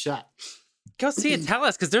 Yeah, give it a shot. Go see it. Tell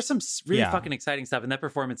us, because there's some really fucking exciting stuff, and that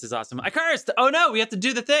performance is awesome. I cursed. Oh no, we have to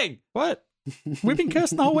do the thing. What? We've been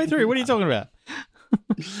cursing the whole way through. What are you talking about?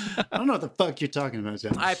 I don't know what the fuck you're talking about,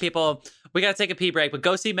 John. All right, people, we got to take a pee break, but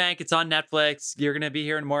go see Mank. It's on Netflix. You're going to be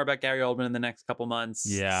hearing more about Gary Oldman in the next couple months.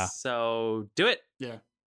 Yeah. So do it. Yeah.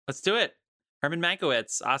 Let's do it. Herman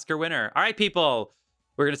Mankiewicz, Oscar winner. All right, people,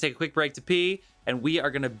 we're going to take a quick break to pee, and we are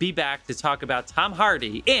going to be back to talk about Tom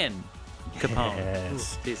Hardy in Capone.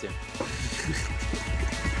 Yes. See you soon.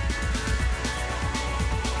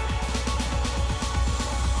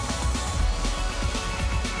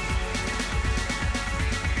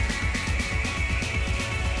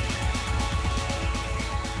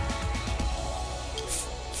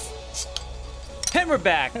 And we're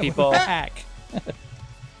back, people. We're back.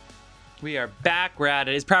 We are back. We're at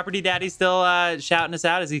it. Is Property Daddy still shouting us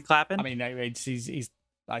out? Is he clapping? I mean, he's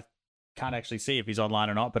I can't actually see if he's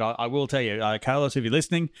online or not, but I will tell you, Carlos, if you're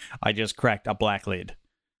listening, I just cracked a black lid.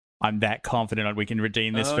 I'm that confident we can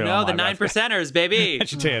redeem this film. Oh, no, the 9%ers, baby. I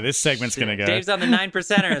should tell you, this segment's going to go. Dave's on the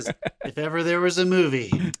 9%ers. If ever there was a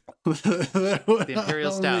movie. The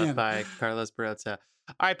Imperial Stout by Carlos Barroza.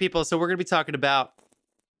 All right, people, so we're going to be talking about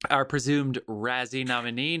our presumed Razzie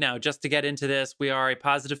nominee. Now, just to get into this, we are a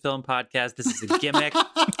positive film podcast. This is a gimmick. All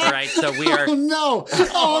right, so we are...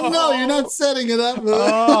 Oh, no, you're not setting it up.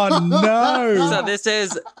 Oh, no. So this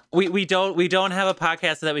is... We don't have a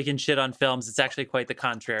podcast so that we can shit on films. It's actually quite the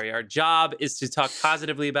contrary. Our job is to talk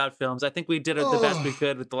positively about films. I think we did the best we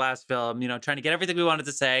could with the last film, trying to get everything we wanted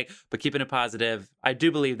to say, but keeping it positive. I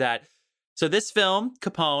do believe that. So this film,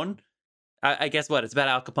 Capone, I guess what? It's about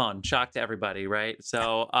Al Capone. Shock to everybody, right?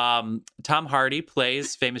 So Tom Hardy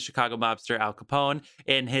plays famous Chicago mobster Al Capone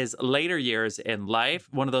in his later years in life.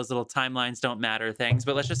 One of those little timelines don't matter things.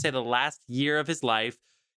 But let's just say the last year of his life,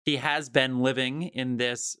 he has been living in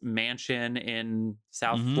this mansion in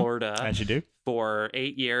South Florida as you do. For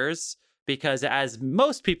 8 years. Because as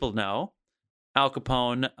most people know, Al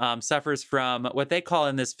Capone suffers from what they call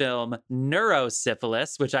in this film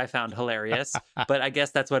neurosyphilis, which I found hilarious, but I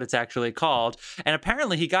guess that's what it's actually called. And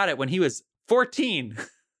apparently he got it when he was 14.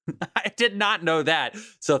 I did not know that.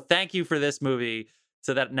 So thank you for this movie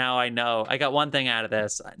so that now I know. I got one thing out of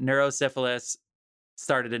this. Neurosyphilis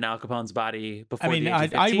started in Al Capone's body before the age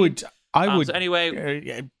of 15. I would so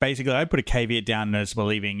anyway, basically, I'd put a caveat down as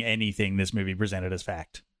believing anything this movie presented as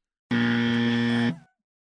fact.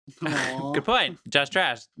 Good point. Josh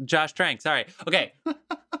Trank. Sorry. Okay.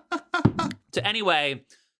 So anyway,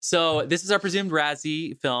 so this is our presumed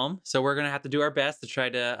Razzie film. So we're going to have to do our best to try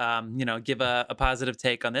to, give a positive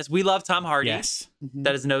take on this. We love Tom Hardy. Yes.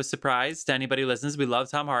 That is no surprise to anybody who listens. We love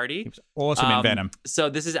Tom Hardy. He was awesome in Venom. So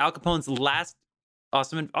this is Al Capone's last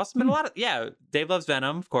awesome in a lot of, Dave loves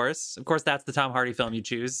Venom, of course. Of course, that's the Tom Hardy film you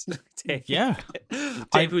choose. Dave. Yeah.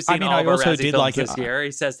 Dave, who's seen all of our Razzie films like this year,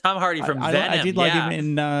 he says Tom Hardy from Venom. I did like him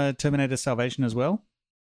in Terminator Salvation as well.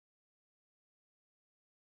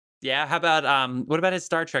 Yeah, how about what about his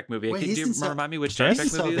Star Trek movie? Wait, Can you remind me which Star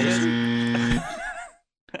Trek movie it is?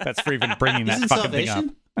 That's for even bringing that fucking thing up.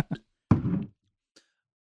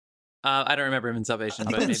 I don't remember him in Salvation,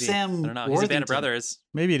 but maybe Sam I don't know. He's a Band of Brothers.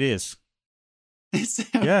 Maybe it is.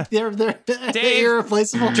 Yeah, they're Dave,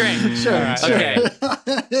 irreplaceable. Drink. Sure, right, sure. Okay.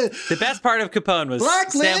 The best part of Capone was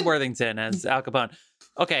Sam Worthington as Al Capone.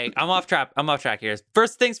 Okay, I'm off track here.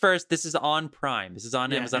 First things first. This is on Prime. This is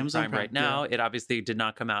on Amazon Prime right now. It obviously did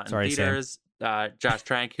not come out in theaters. Josh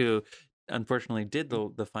Trank, who unfortunately did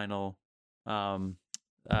the final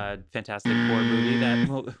Fantastic Four movie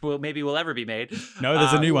that will ever be made. No,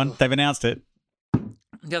 there's a new one. They've announced it.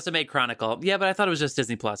 He also made Chronicle. Yeah, but I thought it was just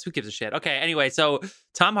Disney Plus. Who gives a shit? Okay, anyway, so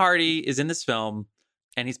Tom Hardy is in this film,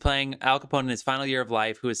 and he's playing Al Capone in his final year of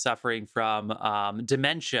life, who is suffering from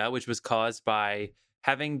dementia, which was caused by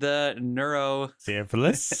having the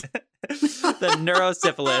syphilis. The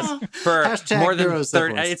neurosyphilis for Hashtag more than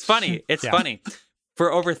 30. neurosyphilis. It's funny. It's funny.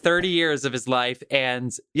 For over 30 years of his life.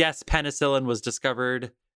 And yes, penicillin was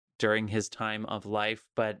discovered during his time of life,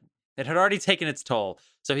 but it had already taken its toll.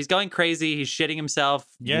 So he's going crazy. He's shitting himself.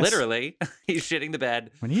 Yes. Literally. He's shitting the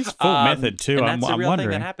bed. When he's full method, too, and that's I'm a real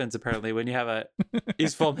wondering. thing that happens, apparently, when you have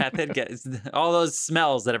he's full method. Gets all those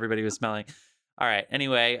smells that everybody was smelling. All right.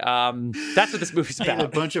 Anyway, that's what this movie's I about. ate a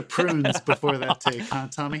bunch of prunes before that take, huh,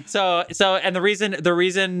 Tommy? So, and the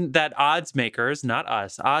reason that odds makers, not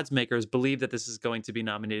us, odds makers believe that this is going to be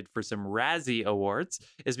nominated for some Razzie Awards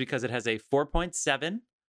is because it has a 4.7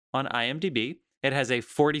 on IMDb. It has a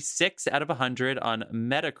 46 out of 100 on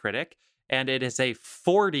Metacritic, and it is a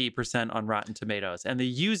 40% on Rotten Tomatoes. And the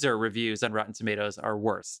user reviews on Rotten Tomatoes are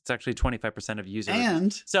worse. It's actually 25% of user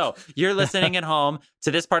reviews. So you're listening at home to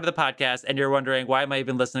this part of the podcast, and you're wondering, why am I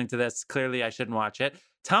even listening to this? Clearly, I shouldn't watch it.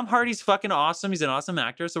 Tom Hardy's fucking awesome. He's an awesome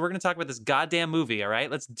actor. So we're going to talk about this goddamn movie, all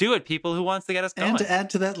right? Let's do it, people. Who wants to get us going? And to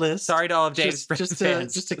add to that list, sorry to all of Dave's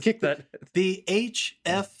fans. Just to kick that, the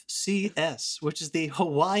HFCS, which is the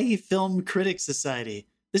Hawaii Film Critics Society.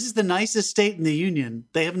 This is the nicest state in the union.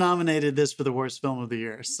 They have nominated this for the worst film of the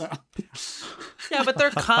year. So, yeah, but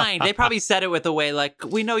they're kind. They probably said it with a way like,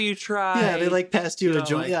 "We know you tried." Yeah, they passed you a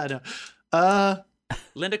joint. Yeah, I know.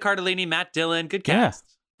 Linda Cardellini, Matt Dillon, good cast. Yeah.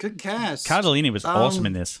 Good cast. Cardellini was awesome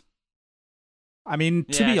in this. I mean,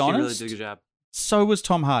 to be honest, she really did a good job. So was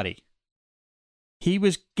Tom Hardy. He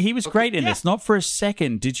was great in this. Not for a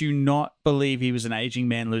second did you not believe he was an aging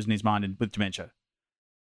man losing his mind with dementia.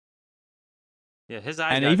 Yeah, his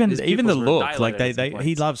eyes and even the look, like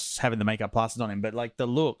he loves having the makeup plastered on him, but like the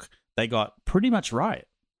look they got pretty much right.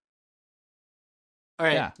 All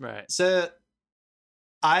right, yeah. Right. So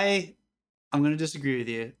I'm going to disagree with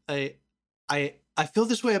you. I feel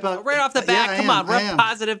this way about right off the bat. Come on, we're a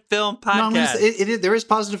positive film podcast. No, there is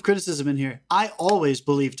positive criticism in here. I always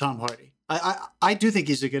believe Tom Hardy. I do think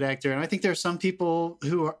he's a good actor, and I think there are some people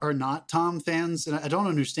who are not Tom fans, and I don't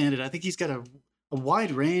understand it. I think he's got a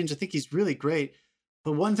wide range. I think he's really great.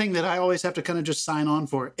 But one thing that I always have to kind of just sign on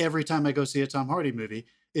for every time I go see a Tom Hardy movie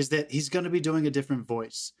is that he's going to be doing a different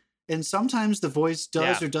voice. And sometimes the voice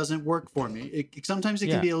does or doesn't work for me. Sometimes it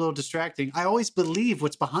can be a little distracting. I always believe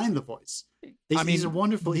what's behind the voice. He has a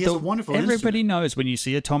wonderful Everybody instrument. knows when you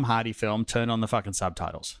see a Tom Hardy film, turn on the fucking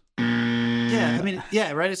subtitles. Yeah, I mean,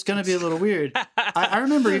 yeah, right. It's going to be a little weird. I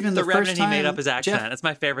remember even the first Revenant, time he made up his accent. Jeff, That's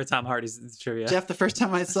my favorite Tom Hardy's trivia. Jeff, the first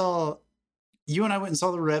time I saw you and I went and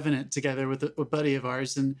saw The Revenant together with a buddy of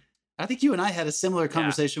ours, and I think you and I had a similar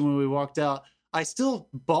conversation when we walked out. I still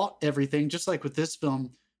bought everything, just like with this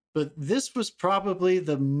film, but this was probably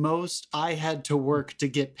the most I had to work to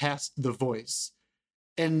get past the voice.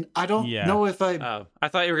 And I don't know if I... Oh, I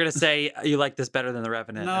thought you were going to say you like this better than The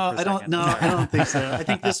Revenant. No, I don't. No, I don't think so. I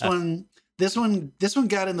think this one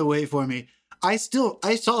got in the way for me. I saw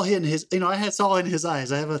in his, saw in his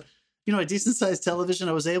eyes. I have a decent sized television.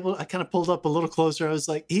 I kind of pulled up a little closer. I was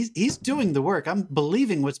like, he's doing the work. I'm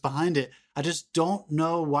believing what's behind it. I just don't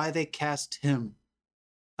know why they cast him.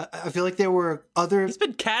 I feel like there were other...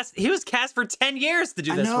 He was cast for 10 years to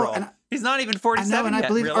do this role. He's not even 47 yet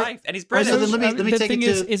in real life, and he's British. So then let me take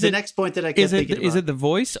it to the next point that I kept thinking about. Is it the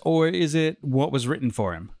voice, or is it what was written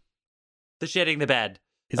for him? The shitting the bed.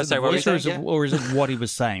 Is it the voice, or is it what he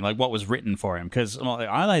was saying, like what was written for him? Because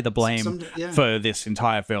I lay the blame for this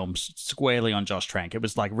entire film squarely on Josh Trank. It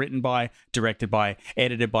was like written by, directed by,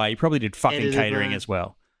 edited by. He probably did fucking catering as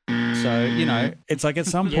well. So, it's like at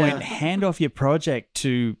some point, hand off your project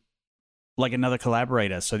to like another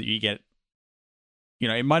collaborator so that you get,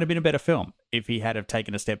 it might have been a better film if he had have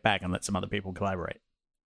taken a step back and let some other people collaborate.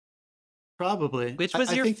 Probably. Which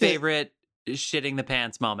was your favorite shitting the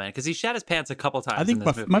pants moment? Because he shat his pants a couple times. I think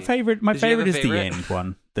my favorite is the end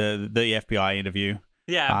one, the FBI interview.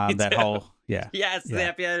 Yeah, that whole Yes, the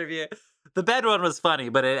FBI interview. The bed one was funny,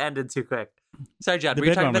 but it ended too quick. Sorry, John. Were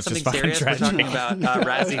you talking about something serious? We're talking about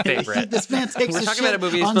Razzie favorite. This man takes We're talking about a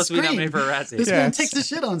movie he's supposed to be nominated for a Razzie. This man takes a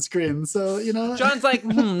shit on screen, so John's like,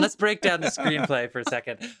 let's break down the screenplay for a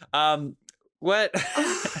second. What?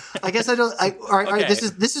 I guess I don't. All right.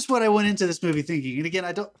 This is what I went into this movie thinking. And again,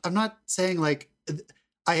 I'm not saying like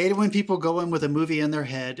I hate it when people go in with a movie in their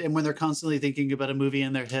head and when they're constantly thinking about a movie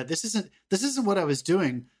in their head. This isn't what I was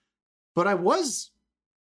doing, but I was.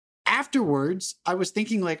 Afterwards, I was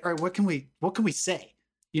thinking like, all right, what can we say,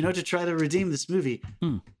 to try to redeem this movie?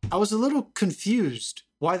 I was a little confused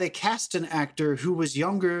why they cast an actor who was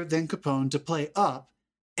younger than Capone to play Up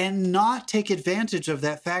and not take advantage of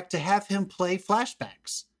that fact to have him play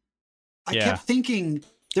flashbacks. I kept thinking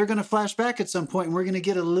they're going to flash back at some point and we're going to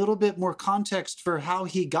get a little bit more context for how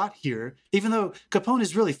he got here, even though Capone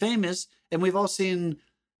is really famous and we've all seen,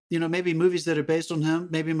 maybe movies that are based on him,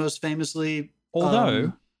 maybe most famously.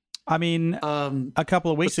 Although... I mean, a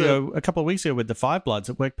couple of weeks ago with the Five Bloods,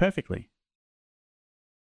 it worked perfectly.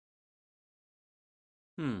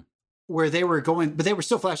 Where they were going, but they were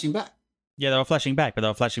still flashing back. Yeah, they were flashing back, but they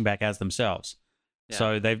were flashing back as themselves. Yeah.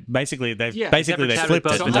 So they've basically they flipped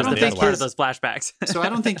it. So I don't think those flashbacks. So I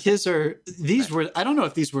don't think these were. I don't know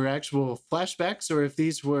if these were actual flashbacks or if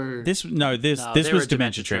these were. This was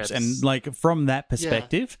dementia trips, and like from that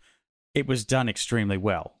perspective. Yeah. It was done extremely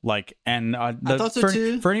well. Like, and I thought so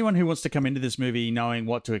too. For anyone who wants to come into this movie knowing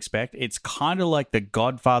what to expect, it's kind of like The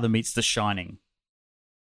Godfather meets The Shining.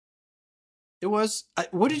 It was.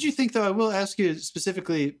 What did you think, though? I will ask you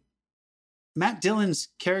specifically. Matt Dillon's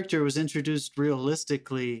character was introduced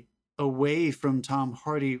realistically away from Tom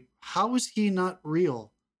Hardy. How was he not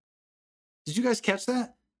real? Did you guys catch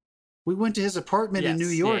that? We went to his apartment in New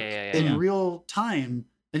York in real time.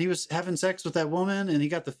 And he was having sex with that woman, and he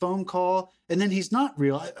got the phone call, and then he's not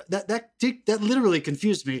real. That literally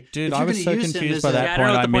confused me. Dude, I was so confused by that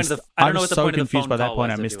point. I was so confused by that point.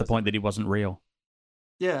 I missed the point that he wasn't real.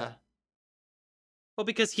 Yeah. Well,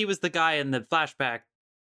 because he was the guy in the flashback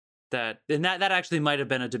that actually might have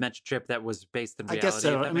been a dementia trip that was based in reality. I guess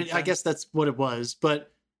so. I guess that's what it was,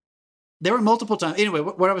 but there were multiple times. Anyway,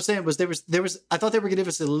 what I was saying was there was. I thought they were going to give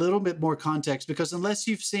us a little bit more context because unless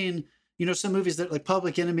you've seen. Some movies that like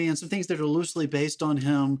Public Enemy and some things that are loosely based on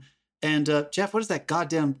him. And Jeff, what is that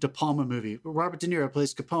goddamn De Palma movie? Robert De Niro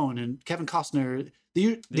plays Capone and Kevin Costner,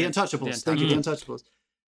 the Untouchables. Thank you, The Untouchables.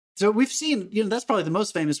 So we've seen, that's probably the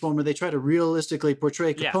most famous one where they try to realistically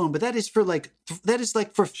portray Capone, but that is for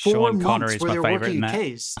 4 Sean months where they're working a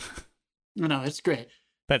case. No, it's great.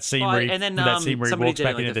 That scene where he walks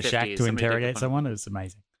back into the shack to interrogate someone is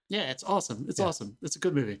amazing. Yeah, it's awesome. It's awesome. It's a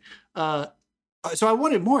good movie. So I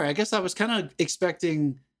wanted more. I guess I was kind of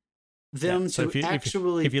expecting them to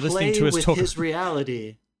actually play with his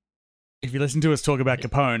reality. If you listen to us talk about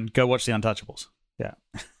Capone, go watch The Untouchables. Yeah.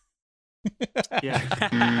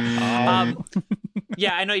 Yeah.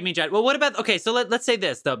 Yeah, I know what you mean, John. Well, what about so let's say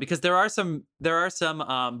this though, because there are some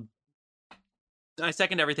I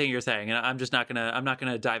second everything you're saying, and I'm not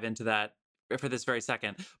gonna dive into that for this very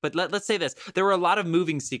second. But let's say this. There were a lot of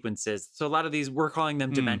moving sequences. So a lot of these, we're calling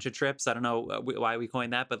them dementia trips. I don't know why we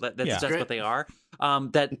coined that, but that's just what they are.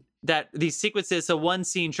 That that these sequences, so one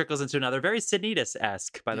scene trickles into another, very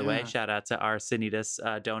Sinitas-esque, by the way. Shout out to our Sinitas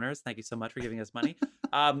donors. Thank you so much for giving us money.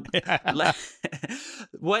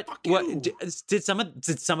 What did some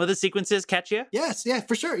of the sequences catch you? Yes, yeah,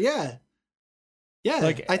 for sure, yeah.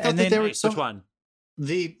 Like, I thought that there was which one?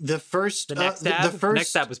 The first The next stab? the Next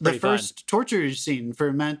stab was pretty the first torture scene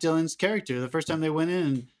for Matt Dillon's character. The first time they went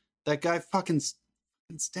in, that guy fucking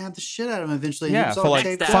stabbed the shit out of him eventually. And he Yeah, was for all like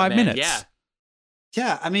taped 5 up. minutes. Yeah.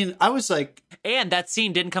 Yeah, I mean, I was like, And that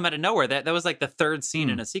scene didn't come out of nowhere. That was like the third scene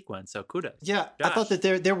in a sequence. So kudos. yeah, Josh, I thought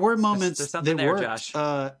that there were moments there's something that there, worked.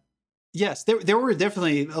 Josh. Yes, there were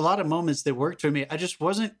definitely a lot of moments that worked for me. I just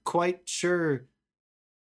wasn't quite sure.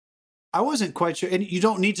 I wasn't quite sure, and you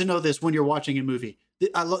don't need to know this when you're watching a movie.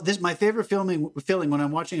 This my favorite feeling when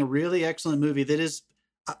I'm watching a really excellent movie that is.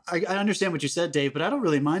 I understand what you said, Dave, but I don't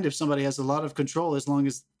really mind if somebody has a lot of control as long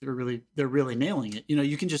as they're really nailing it. You know,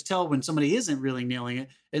 you can just tell when somebody isn't really nailing it,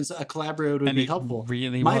 and so a collaborator would be helpful.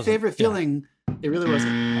 Really, my favorite feeling, it really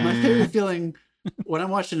wasn't. My favorite feeling when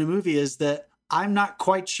I'm watching a movie is that I'm not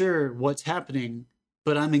quite sure what's happening,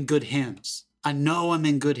 but I'm in good hands. I know I'm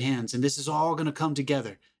in good hands, and this is all going to come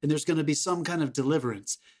together, and there's going to be some kind of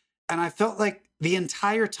deliverance. And I felt like the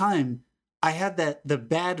entire time I had the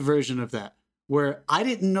bad version of that, where I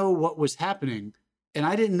didn't know what was happening and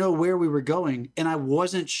I didn't know where we were going. And I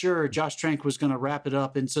wasn't sure Josh Trank was going to wrap it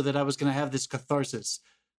up. And so that I was going to have this catharsis.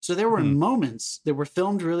 So there were moments that were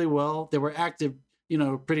filmed really well. They were acted,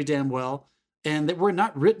 pretty damn well. And that were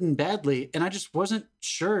not written badly. And I just wasn't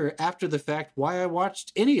sure after the fact why I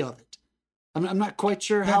watched any of it. I'm not quite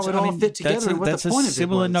sure how it all fit together and what the point of it was. That's a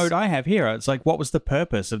similar note I have here. It's like, what was the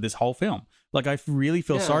purpose of this whole film? Like, I really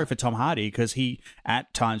feel sorry for Tom Hardy because he,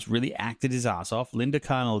 at times, really acted his ass off. Linda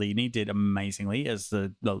Cardellini did amazingly as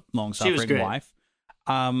the long-suffering wife.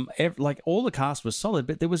 Like, all the cast was solid,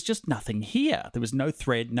 but there was just nothing here. There was no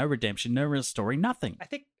thread, no redemption, no real story, nothing. I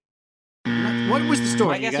think. What was the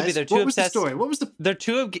story, I guess you guys? they're too What was the obsessed. story? What was the?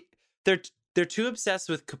 They're too obsessed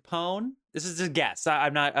with Capone. This is a guess.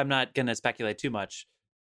 I'm not gonna speculate too much.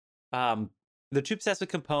 They're too obsessed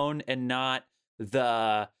with Capone and not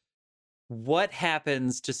what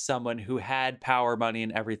happens to someone who had power, money,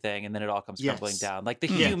 and everything, and then it all comes crumbling down. Like the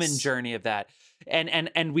human journey of that.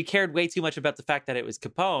 And we cared way too much about the fact that it was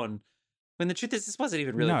Capone. When the truth is, this wasn't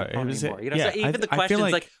even really Capone anymore. So even the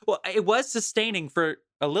questions, it was sustaining for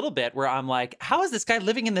a little bit where I'm like, how is this guy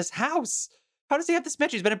living in this house? How does he have this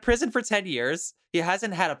much? He's been in prison for 10 years. He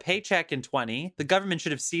hasn't had a paycheck in 20. The government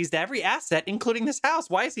should have seized every asset, including this house.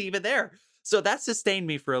 Why is he even there? So that sustained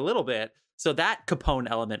me for a little bit. So that Capone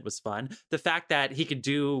element was fun. The fact that he could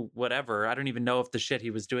do whatever. I don't even know if the shit he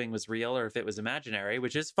was doing was real or if it was imaginary,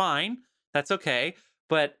 which is fine. That's okay.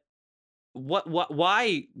 But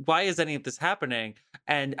why is any of this happening?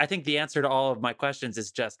 And I think the answer to all of my questions is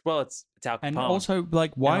just, it's Al Capone. And also,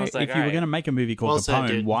 like, why, if you were going to make a movie called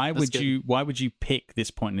Capone, why would you pick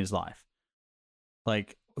this point in his life?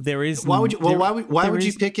 Like, there is why would you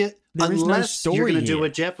pick it unless you're going to do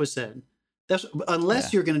what Jeff was saying?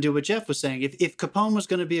 You're going to do what Jeff was saying. If Capone was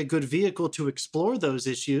going to be a good vehicle to explore those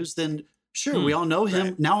issues, then sure, we all know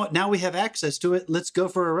him. Right. Now we have access to it. Let's go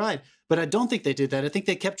for a ride. But I don't think they did that. I think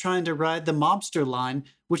they kept trying to ride the mobster line,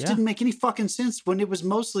 which didn't make any fucking sense when it was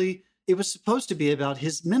supposed to be about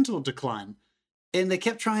his mental decline. And they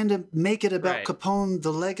kept trying to make it about Capone,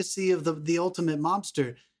 the legacy of the ultimate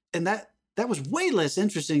mobster. And that was way less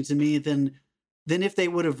interesting to me than if they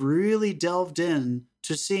would have really delved in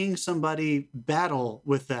to seeing somebody battle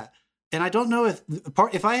with that. And I don't know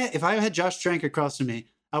if I had Josh Trank across from me,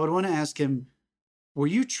 I would want to ask him,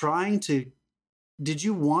 did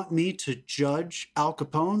you want me to judge Al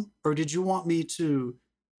Capone, or did you want me to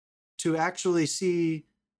actually see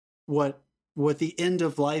what the end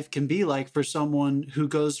of life can be like for someone who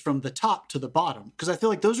goes from the top to the bottom? Because I feel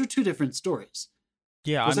like those are two different stories.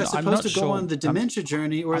 Yeah, was I supposed to go on the dementia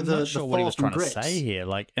journey or the sure fall what he was trying bricks? to say here?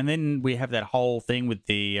 Like, and then we have that whole thing with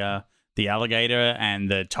the alligator and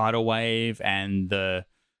the tidal wave and the.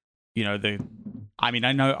 I mean,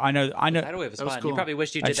 I know. Tidal wave was fun. Cool. You probably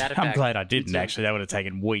wished you did that effect. I'm glad I didn't, actually. That would have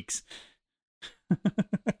taken weeks.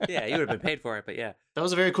 Yeah, you would have been paid for it, but yeah. That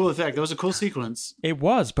was a very cool effect. That was a cool sequence. It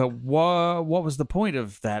was, but what was the point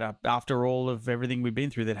of that after all of everything we've been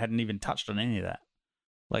through that hadn't even touched on any of that?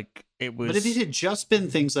 Like, it was... But if it had just been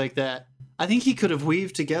things like that, I think he could have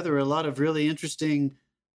weaved together a lot of really interesting...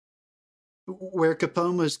 where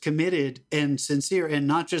Capone was committed and sincere and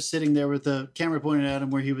not just sitting there with the camera pointed at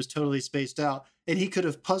him where he was totally spaced out. And he could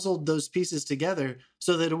have puzzled those pieces together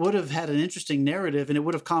so that it would have had an interesting narrative and it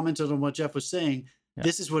would have commented on what Jeff was saying. Yeah.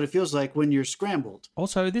 This is what it feels like when you're scrambled.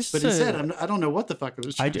 Also, but instead, I don't know what the fuck it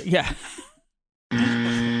was. Yeah.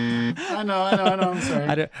 I know. I'm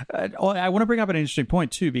sorry. I want to bring up an interesting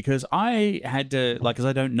point too, because I had to because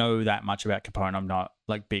I don't know that much about Capone. I'm not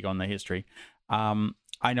like big on the history.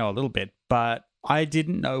 I know a little bit, but I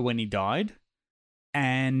didn't know when he died,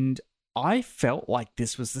 and I felt like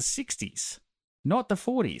this was the 60s, not the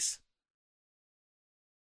 40s.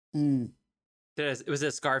 It was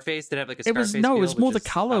a Scarface. Did it have like a It was Scarface no. It feel, was more which the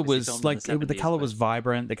is color obviously was filmed in like the 70s, the color was but-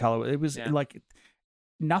 vibrant. The color it was like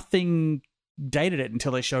nothing dated it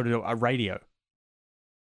until they showed it a radio,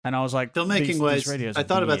 and I was like, Filmmaking wise, I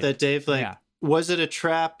thought about that, Dave. Like, was it a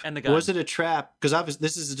trap? And the gun. Was it a trap? Because obviously,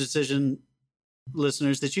 this is a decision,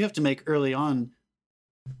 listeners, that you have to make early on.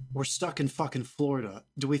 We're stuck in fucking Florida.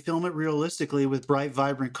 Do we film it realistically with bright,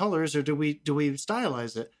 vibrant colors, or do we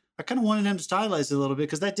stylize it? I kind of wanted him to stylize it a little bit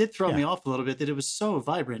because that did throw me off a little bit. That it was so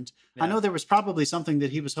vibrant. I know there was probably something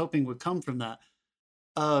that he was hoping would come from that.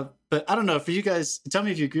 But I don't know. For you guys, tell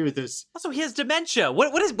me if you agree with this. Also, he has dementia.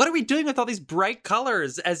 What are we doing with all these bright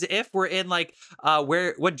colors? As if we're in like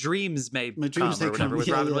what dreams may come or whatever with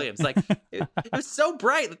Robin Williams. Like it was so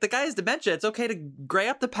bright that the guy has dementia. It's okay to gray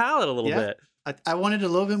up the palette a little bit. I wanted a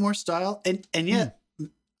little bit more style, and yet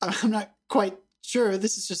I'm not quite sure.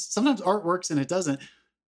 This is just sometimes art works and it doesn't.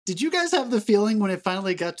 Did you guys have the feeling when it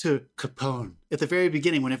finally got to Capone at the very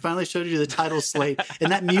beginning, when it finally showed you the title slate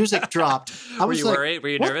and that music dropped? I was like, worried? Were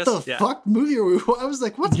you what nervous? What the fuck movie are we? I was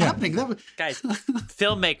like, what's happening? That was... Guys,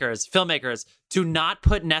 filmmakers, do not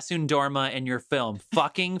put Nessun Dorma in your film.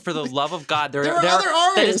 Fucking for the love of God, there are other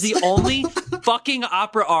arias. That is the only fucking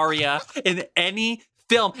opera aria in any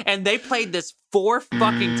film, and they played this 4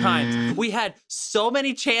 fucking times. We had so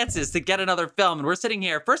many chances to get another film, and we're sitting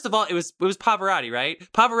here. First of all, it was Pavarotti, right?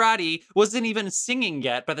 Pavarotti wasn't even singing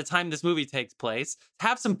yet by the time this movie takes place.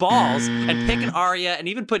 Have some balls and pick an aria, and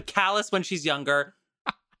even put Callus when she's younger.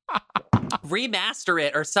 Remaster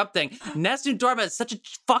it or something. Nessun Dorma is such a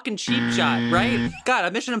fucking cheap shot, right? God,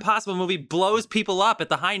 a Mission Impossible movie blows people up at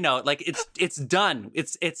the high note. Like it's done.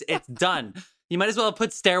 It's done. You might as well have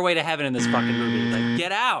put Stairway to Heaven in this fucking movie. Like,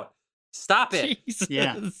 get out. Stop it. Jesus.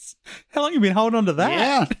 Yeah. How long have you been holding on to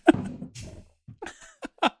that?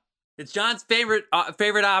 Yeah. It's John's favorite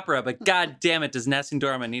opera, but god damn it, does Nessun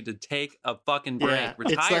Dorma need to take a fucking break? Yeah.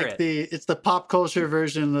 Retire it's like it's the pop culture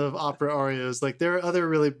version of opera arias. Like, there are other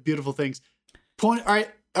really beautiful things. All right,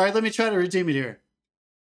 let me try to redeem it here.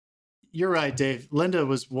 You're right, Dave. Linda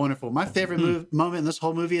was wonderful. My favorite moment in this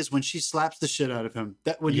whole movie is when she slaps the shit out of him.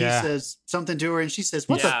 That when he says something to her and she says,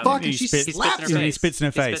 "What the fuck?" and she slaps him. He spits in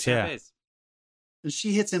her face. And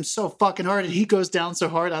she hits him so fucking hard, and he goes down so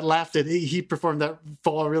hard. I laughed at he performed that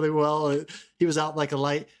fall really well. He was out like a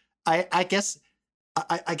light. I guess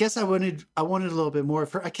I wanted a little bit more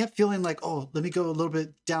of her. I kept feeling like, oh, let me go a little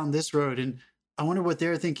bit down this road, and I wonder what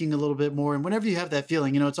they're thinking a little bit more. And whenever you have that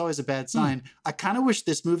feeling, it's always a bad sign. I kind of wish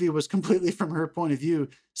this movie was completely from her point of view,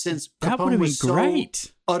 since Capone was so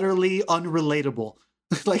utterly unrelatable.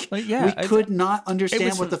 we could not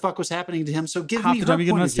understand what the fuck was happening to him. So give half me the her time you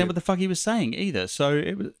didn't point of understand view. what the fuck he was saying either. So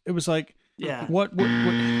it was like, yeah. What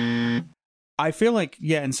I feel like,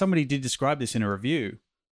 and somebody did describe this in a review.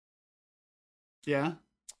 Yeah.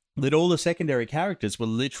 That all the secondary characters were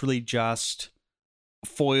literally just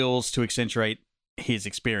foils to accentuate his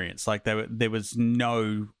experience. Like there was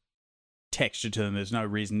no texture to them. There's no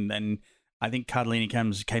reason. And I think Cardellini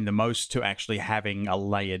came the most to actually having a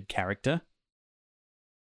layered character.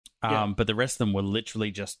 But the rest of them were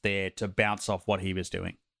literally just there to bounce off what he was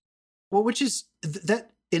doing. Well, which is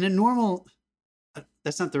that in a normal,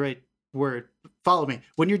 that's not the right word. Follow me.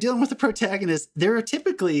 When you're dealing with a protagonist, there are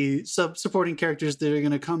typically supporting characters that are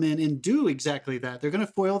going to come in and do exactly that. They're going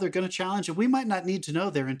to foil, they're going to challenge, and we might not need to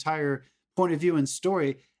know their entire point of view and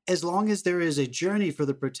story as long as there is a journey for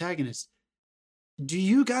the protagonist. Do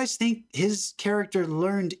you guys think his character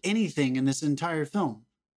learned anything in this entire film?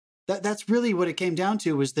 That's really what it came down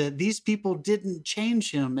to, was that these people didn't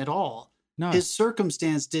change him at all. No. His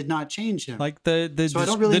circumstance did not change him. Like so I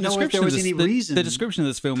don't really know if there was any reason. The description of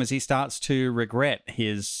this film is he starts to regret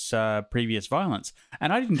his previous violence,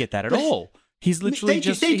 and I didn't get that at all. He's literally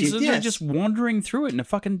just wandering through it in a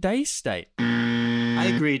fucking dazed state. I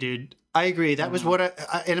agree, dude. I agree. That was what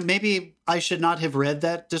and maybe I should not have read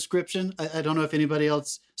that description. I don't know if anybody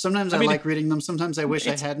else. Sometimes I like reading them. Sometimes I wish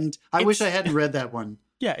I hadn't. I wish I hadn't read that one.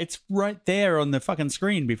 Yeah, it's right there on the fucking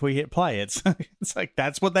screen before you hit play. It's like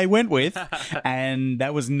that's what they went with, and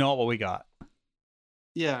that was not what we got.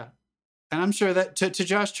 Yeah, and I'm sure that to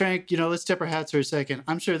Josh Trank, let's tip our hats for a second.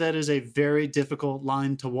 I'm sure that is a very difficult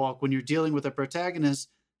line to walk when you're dealing with a protagonist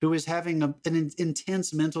who is having an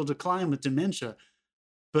intense mental decline with dementia.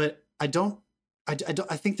 But I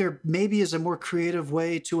think there maybe is a more creative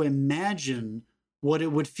way to imagine what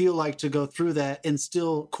it would feel like to go through that and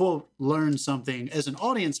still, quote, learn something as an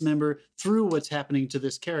audience member through what's happening to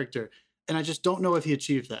this character. And I just don't know if he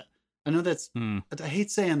achieved that. I know that's, I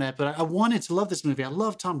hate saying that, but I wanted to love this movie. I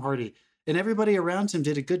love Tom Hardy, and everybody around him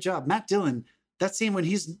did a good job. Matt Dillon, that scene when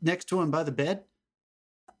he's next to him by the bed,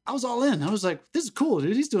 I was all in. I was like, this is cool,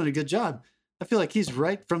 dude. He's doing a good job. I feel like he's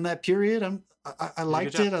right from that period. I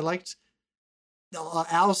liked it. I liked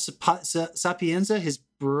Al Sapienza, his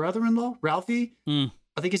brother-in-law, Ralphie. I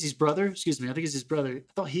think it's his brother. Excuse me. I think it's his brother.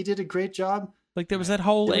 I thought he did a great job. Like there was that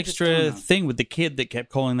whole extra thing with the kid that kept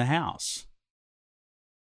calling the house.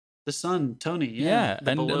 The son, Tony. Yeah.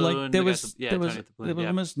 The And balloon, like there was Tony with the balloon, there was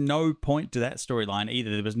almost no point to that storyline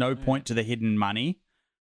either. There was no point to the hidden money.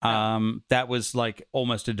 That was like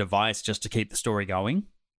almost a device just to keep the story going.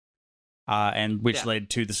 And which led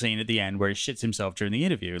to the scene at the end where he shits himself during the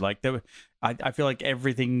interview. Like I feel like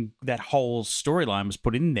everything, that whole storyline was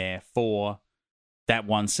put in there for that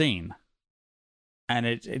one scene, and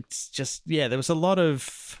it's just there was a lot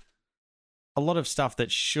of stuff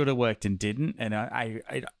that should have worked and didn't. And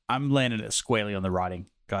I'm landing it squarely on the writing,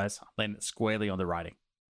 guys. I'm landing it squarely on the writing.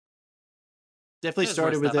 Definitely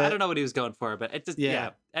started with that. I don't know what he was going for, but it just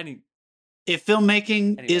if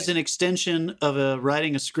filmmaking is an extension of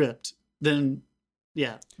writing a script, then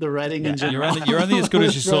the writing in general. You're only as good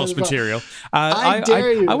as your source material. I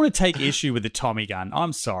dare you. I want to take issue with the Tommy gun.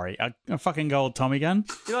 I'm sorry, a fucking gold Tommy gun.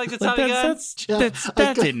 You like the Tommy gun?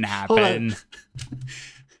 That didn't happen.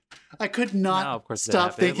 I could not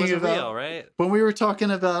stop thinking it about real, right? when we were talking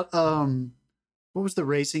about what was the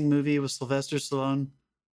racing movie with Sylvester Stallone?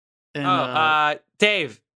 And,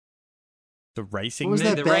 Dave. The racing what was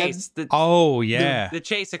movie? that The bad? race. The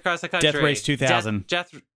chase across the country. Death Race 2000.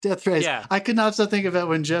 Death Race. Yeah. I could not stop thinking about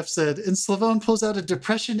when Jeff said, and Stallone pulls out a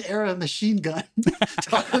Depression-era machine gun,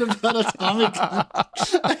 talking about a Tommy gun.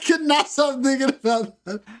 I could not stop thinking about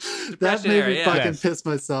that. That made me fucking piss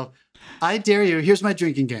myself. I dare you. Here's my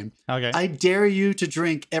drinking game. Okay. I dare you to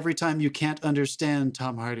drink every time you can't understand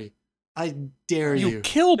Tom Hardy. I dare you. You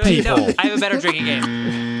kill people. No, I have a better drinking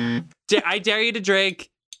game. I dare you to drink.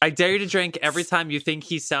 I dare you to drink every time you think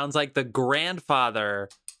he sounds like the grandfather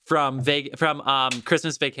from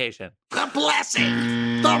Christmas Vacation. The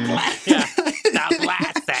blessing. The blessing. Yeah. The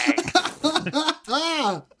blessing.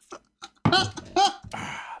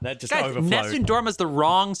 That just Guys, overflowed. Nessun Dorma is the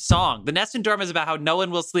wrong song. The Nessun Dorma is about how no one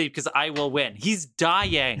will sleep because I will win. He's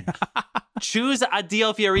dying. Choose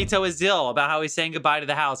Adil Fiorito Azil about how he's saying goodbye to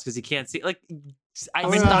the house because he can't see. Like,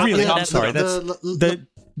 I'm sorry. That's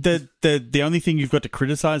the only thing you've got to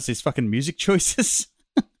criticize is fucking music choices.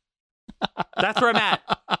 That's where I'm at.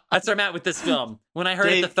 That's where I'm at with this film. When I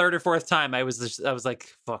heard it the third or fourth time, I was like,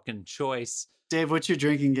 fucking choice. Dave, what's your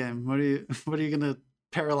drinking game? What are you gonna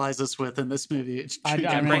paralyze us with in this movie?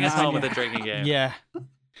 Bring us home with a drinking game. Yeah.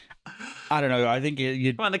 I don't know. I think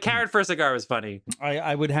you. Come on, the carrot for a cigar was funny.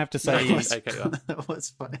 I would have to say that was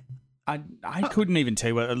funny. I couldn't even tell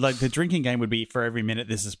you what like the drinking game would be for every minute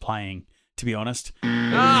this is playing. To be honest, get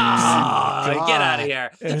out of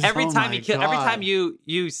here! Every time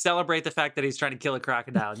you celebrate the fact that he's trying to kill a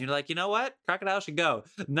crocodile, and you're like, you know what, crocodile should go.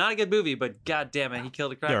 Not a good movie, but god damn it, he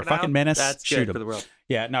killed a crocodile. You're a fucking menace. That's Shoot good for the world.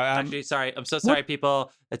 Yeah, no. Actually, sorry. I'm so sorry,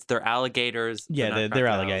 people. They're alligators. Yeah, they're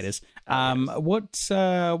alligators. What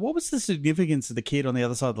was the significance of the kid on the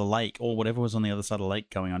other side of the lake, or whatever was on the other side of the lake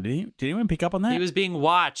going on? Did anyone pick up on that? He was being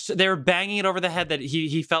watched. They were banging it over the head that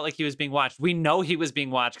he felt like he was being watched. We know he was being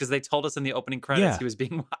watched because they told us in the opening credits he was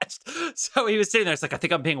being watched. So he was sitting there. It's like, I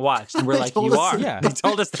think I'm being watched, and we're like, you are. Yeah. He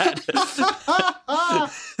told us that.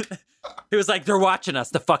 He was like, they're watching us,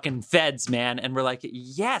 the fucking feds, man. And we're like,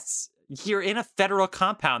 yes. You're in a federal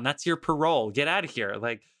compound. That's your parole. Get out of here.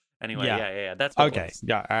 Like, anyway, yeah. That's what okay.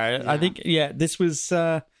 I think this was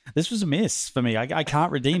a miss for me. I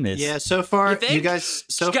can't redeem this. Yeah. So far, you guys.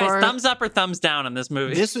 Thumbs up or thumbs down on this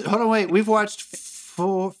movie? Hold on, wait. We've watched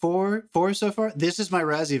four so far. This is my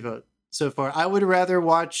Razzie vote so far. I would rather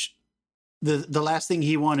watch the Last Thing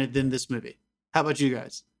He Wanted than this movie. How about you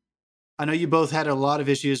guys? I know you both had a lot of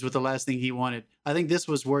issues with The Last Thing He Wanted. I think this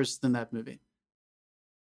was worse than that movie.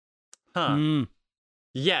 Huh.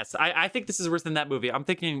 Yes, I think this is worse than that movie. I'm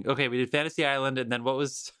thinking, okay, we did Fantasy Island, and then what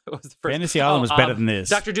was the first? Fantasy Island was better than this.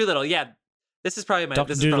 Dr. Dolittle, yeah. This is probably my...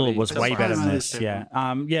 Dr. Dolittle was way better than this, yeah.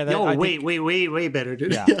 Way better,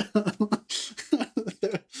 dude. Yeah.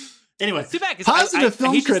 Anyway, it's too bad, positive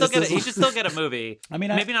film he should criticism. still get a movie. I mean,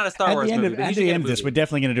 maybe not a Star Wars movie, but at the end of this, we're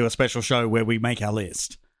definitely going to do a special show where we make our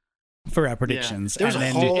list for our predictions. Yeah.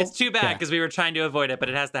 It's too bad because we were trying to avoid it, but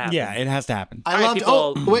it has to happen. Yeah, it has to happen. I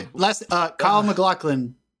loved. Kyle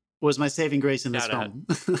MacLachlan was my saving grace in this film.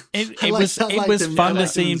 It was fun to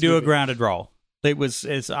see him do a grounded role. It was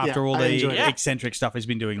after all I the enjoyed it. eccentric stuff he's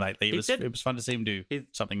been doing lately. He did. It was fun to see him do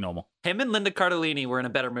something normal. Him and Linda Cardellini were in a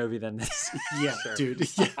better movie than this. Yeah, Sure. dude.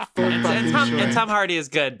 Yeah, and Tom Hardy is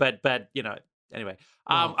good, but anyway.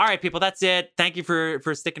 Wow. All right, people, that's it. Thank you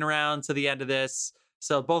for sticking around to the end of this.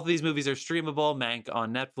 So both of these movies are streamable. Mank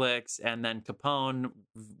on Netflix, and then Capone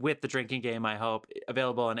with the drinking game, I hope,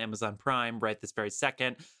 available on Amazon Prime right this very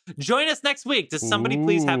second. Join us next week. Does somebody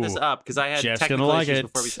please have this up? Because I had Jeff's technical gonna like issues it.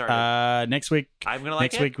 before we started. Next week, I'm gonna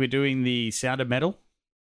like next week we're doing the Sound of Metal.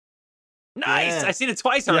 Nice. Yeah. I've seen it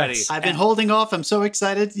twice already. Yes. I've been holding off. I'm so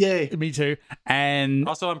excited. Yay. Me too. And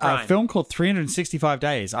Also on a Prime. film called 365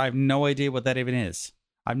 Days. I have no idea what that even is.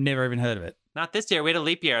 I've never even heard of it. Not this year. We had a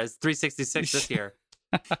leap year. It's 366 this year.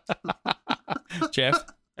 Jeff?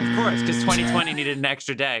 Of course, because 2020 needed an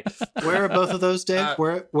extra day. Where are both of those, Dave?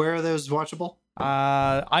 Where are those watchable?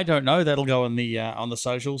 I don't know. That'll go on the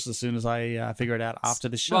socials as soon as I figure it out after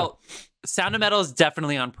the show. Well, Sound of Metal is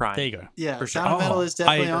definitely on Prime. There you go. Yeah, For sure. Sound of Metal is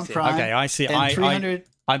definitely on Prime. Okay, I see. And 300,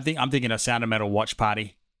 I'm thinking a Sound of Metal watch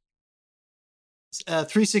party.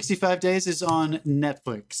 365 Days is on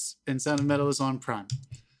Netflix, and Sound of Metal is on Prime.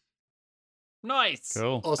 Nice.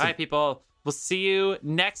 Cool. Awesome. All right, people. We'll see you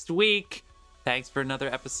next week. Thanks for another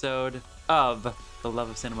episode of the Love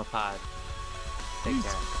of Cinema Pod. Take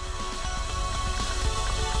care.